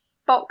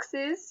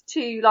boxes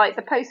to like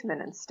the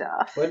postman and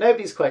stuff. Well,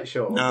 nobody's quite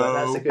sure, but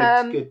that's a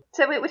good.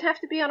 So it would have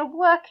to be on a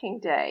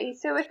working day.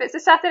 So if it's a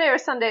Saturday or a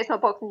Sunday, it's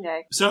not Boxing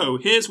Day. So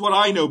here's what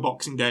I know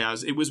Boxing Day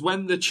as. It was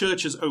when the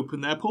churches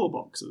opened their poor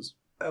boxes.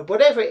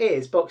 Whatever it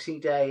is, Boxing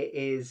Day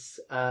is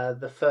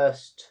the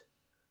first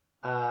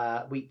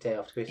weekday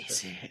after Christmas.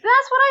 Is it? That's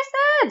what I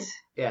said.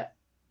 Yeah.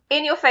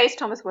 In your face,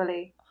 Thomas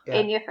Willie. Yeah.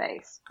 In your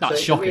face. That's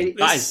So shocking. really-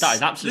 that is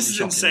absolutely This is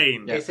shocking.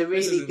 insane. Yeah. It's a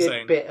This is really good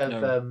insane. bit of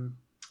No.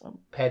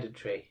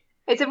 pedantry.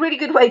 It's a really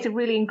good way to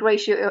really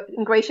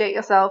ingratiate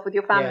yourself with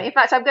your family. Yeah. In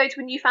fact, I'm going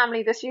to a new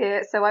family this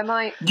year, so I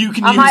might You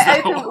can I use might that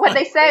open one. when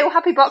they say, "Oh,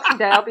 Happy Boxing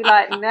Day," I'll be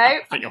like, "No,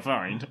 I think you'll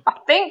find. I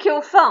think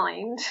you'll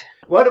find."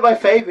 One of my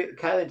favourite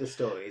calendar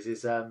stories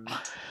is that.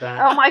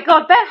 Oh my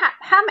God, Ben,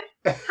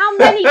 how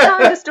many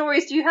calendar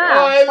stories do you have?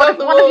 Oh, I love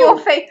them all.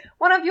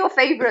 One of your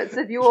favourites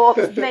of your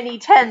many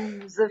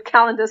tens of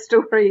calendar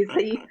stories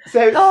that you.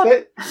 So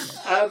God.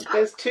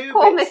 there's two.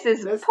 Poor bits-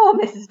 Mrs. there's- Poor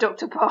Mrs.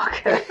 Dr.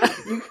 Parker.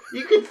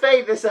 you can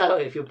fade this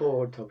out if you're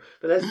bored, Tom.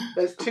 But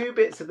there's two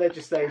bits of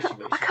legislation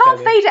which I can't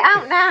fade it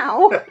out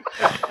now.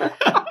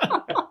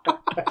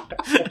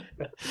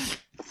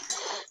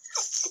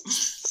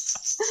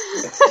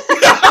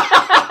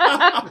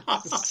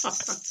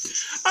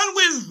 And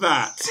with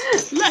that,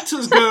 let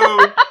us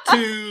go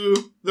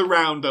to the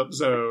roundup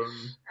zone.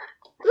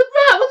 What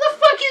the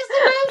fuck is the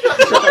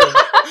roundup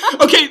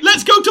zone? Okay,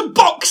 let's go to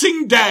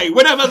Boxing Day,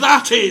 whenever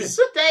that It's is.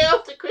 the day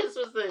after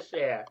Christmas this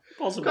year.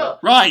 Possible.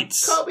 Right.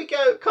 Can't we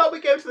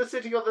go to the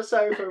sitting on the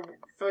sofa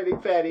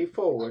feeling fairly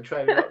full and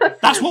trying not to...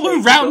 That's what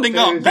we're rounding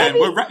up, Ben.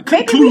 We're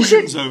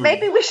conclusion zone.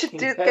 Maybe we should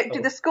do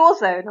the score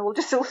zone, and we'll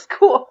just all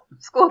score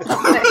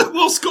something.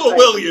 We'll score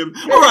William.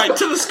 All right,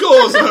 to the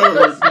score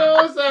zone.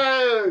 Score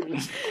zone!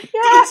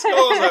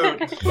 Score zone.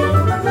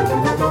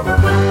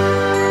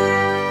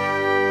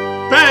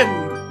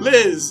 Ben,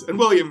 Liz and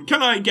William,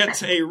 can I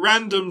get a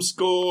random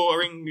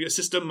scoring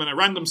system and a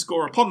random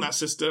score upon that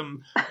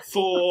system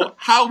for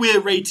how we're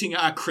rating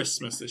our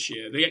Christmas this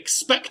year? The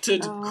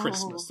expected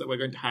Christmas that we're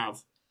going to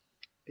have.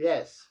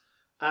 Yes.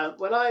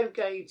 Well, I'm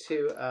going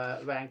to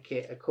rank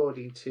it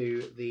according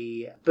to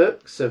the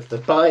books of the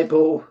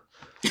Bible.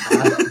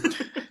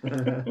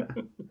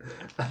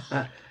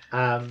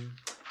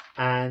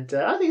 And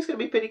I think it's going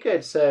to be pretty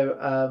good. So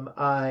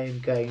I'm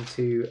going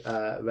to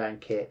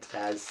rank it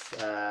as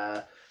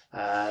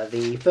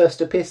the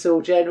first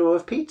epistle general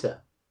of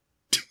Peter.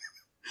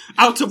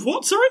 Out of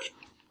what, sorry?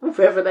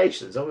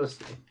 Revelations,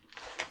 obviously.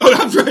 Oh,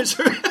 that's right.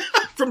 Sorry.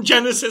 From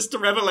Genesis to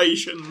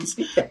Revelations.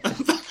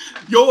 Yes.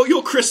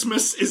 Your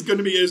Christmas is going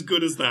to be as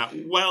good as that.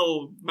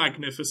 Well,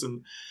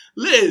 magnificent.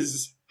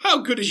 Liz, how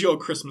good is your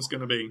Christmas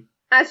going to be?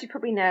 As you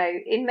probably know,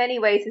 in many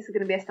ways this is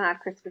going to be a sad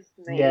Christmas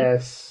for me.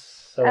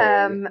 Yes.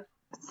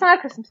 Sad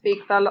Christmas for me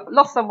because I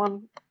lost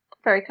someone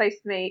very close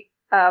to me.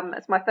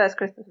 It's my first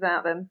Christmas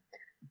without them.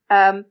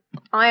 I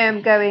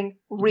am going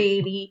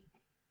really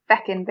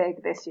feckin'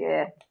 big this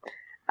year.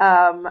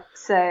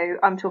 So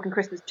I'm talking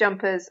Christmas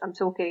jumpers.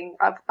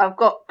 I've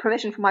got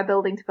permission from my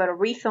building to put a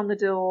wreath on the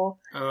door.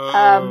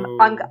 Oh.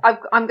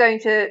 I'm going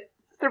to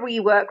 3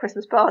 work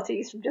Christmas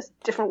parties from just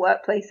different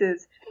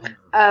workplaces.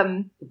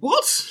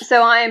 What?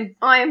 So I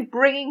am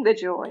bringing the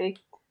joy.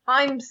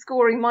 I'm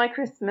scoring my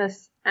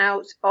Christmas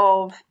out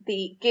of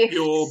the gifts.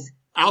 Your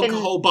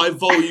alcohol by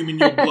volume in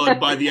your blood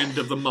by the end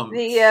of the month.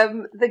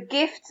 The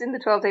gifts in the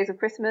 12 Days of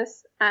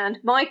Christmas, and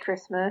my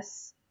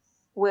Christmas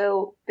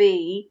will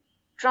be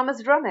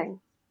drummers drumming.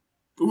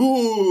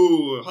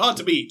 Ooh, hard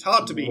to beat.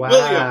 Wow.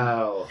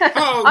 William,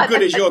 how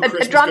good is your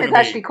Christmas? A drum is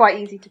actually quite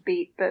easy to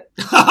beat, but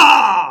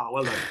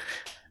well done.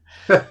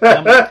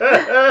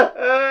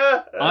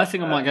 I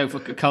think I might go for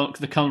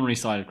the culinary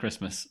side of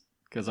Christmas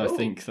because I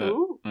think that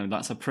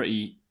that's a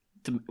pretty.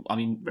 I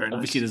mean, Very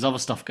obviously nice. there's other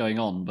stuff going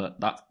on, but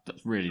that's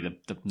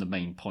really the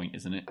main point,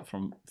 isn't it?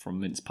 From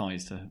mince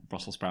pies to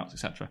Brussels sprouts,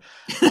 etc.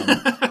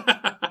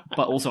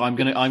 But also, I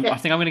think I'm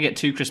going to get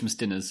 2 Christmas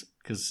dinners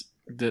because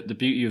the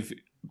beauty of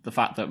the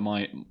fact that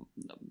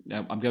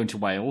I'm going to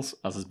Wales,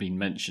 as has been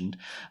mentioned,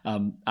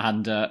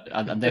 and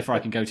therefore I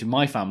can go to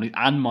my family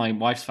and my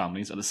wife's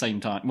families at the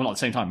same time. Well, not at the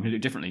same time, we do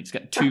it differently to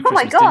get 2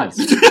 Christmas dinners.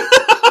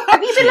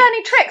 Have you been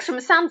learning tricks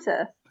from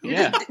Santa?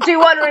 Yeah. Do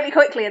one really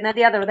quickly and then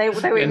the other. They A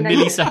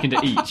millisecond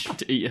at each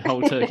to eat a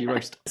whole turkey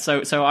roast.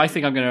 So I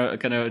think I'm gonna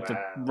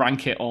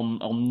rank it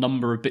on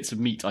number of bits of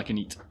meat I can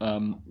eat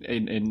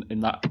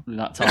in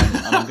that time,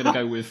 and I'm gonna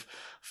go with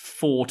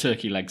 4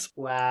 turkey legs.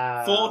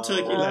 Wow. 4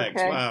 turkey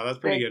legs. Okay. Wow, that's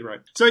pretty good,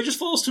 right? So it just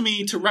falls to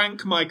me to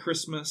rank my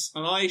Christmas,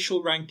 and I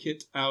shall rank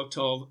it out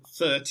of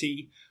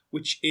 30,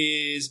 which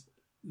is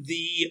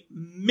the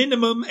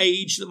minimum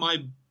age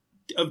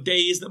of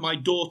days that my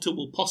daughter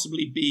will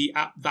possibly be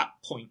at that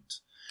point.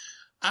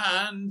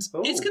 And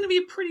it's going to be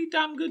a pretty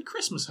damn good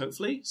Christmas,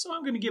 hopefully. So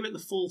I'm going to give it the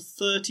full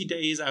 30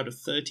 days out of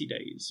 30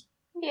 days.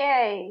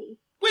 Yay.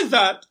 With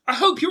that, I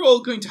hope you're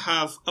all going to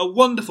have a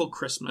wonderful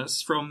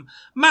Christmas from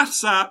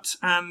Mathsat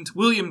and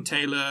William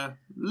Taylor,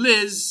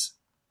 Liz,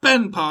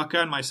 Ben Parker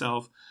and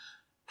myself.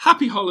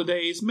 Happy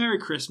holidays, Merry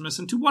Christmas,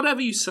 and to whatever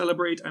you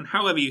celebrate and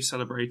however you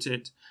celebrate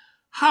it,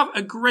 have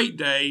a great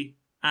day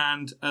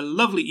and a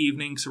lovely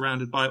evening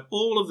surrounded by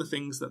all of the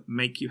things that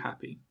make you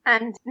happy.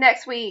 And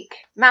next week,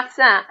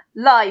 Mathsat,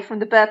 live from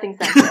the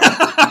birthing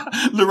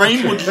centre.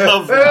 Lorraine would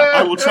love that.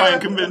 I will try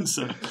and convince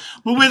her.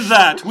 But with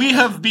that, we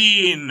have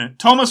been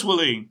Thomas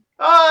Woolley.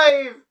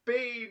 I've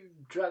been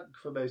drunk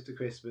for most of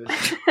Christmas.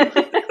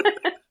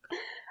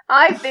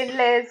 I've been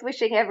Liz,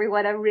 wishing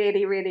everyone a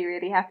really, really,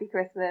 really happy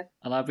Christmas.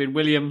 And I've been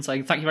William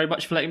saying thank you very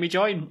much for letting me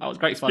join. That was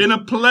great fun. Been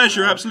a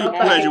pleasure, absolute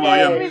pleasure,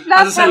 Yay. William. We've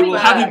loved As I say, having we'll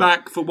you have you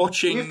back. back for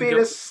watching. You've been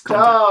your a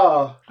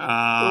star.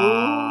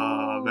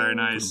 Very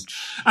nice.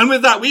 And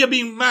with that, we have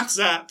been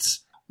Mathsat,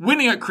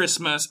 winning at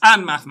Christmas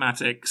and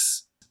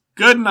mathematics.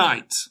 Good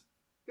night.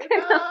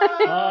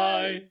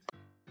 Bye.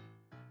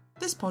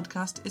 This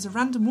podcast is a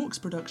Random Walks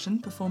production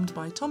performed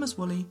by Thomas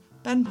Woolley,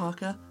 Ben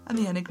Parker and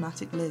the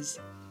enigmatic Liz.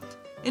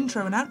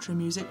 Intro and outro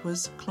music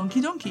was Clonky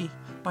Donkey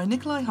by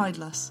Nikolai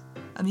Heidlas,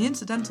 and the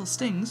incidental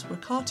stings were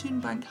Cartoon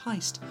Bank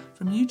Heist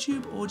from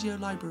YouTube Audio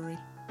Library.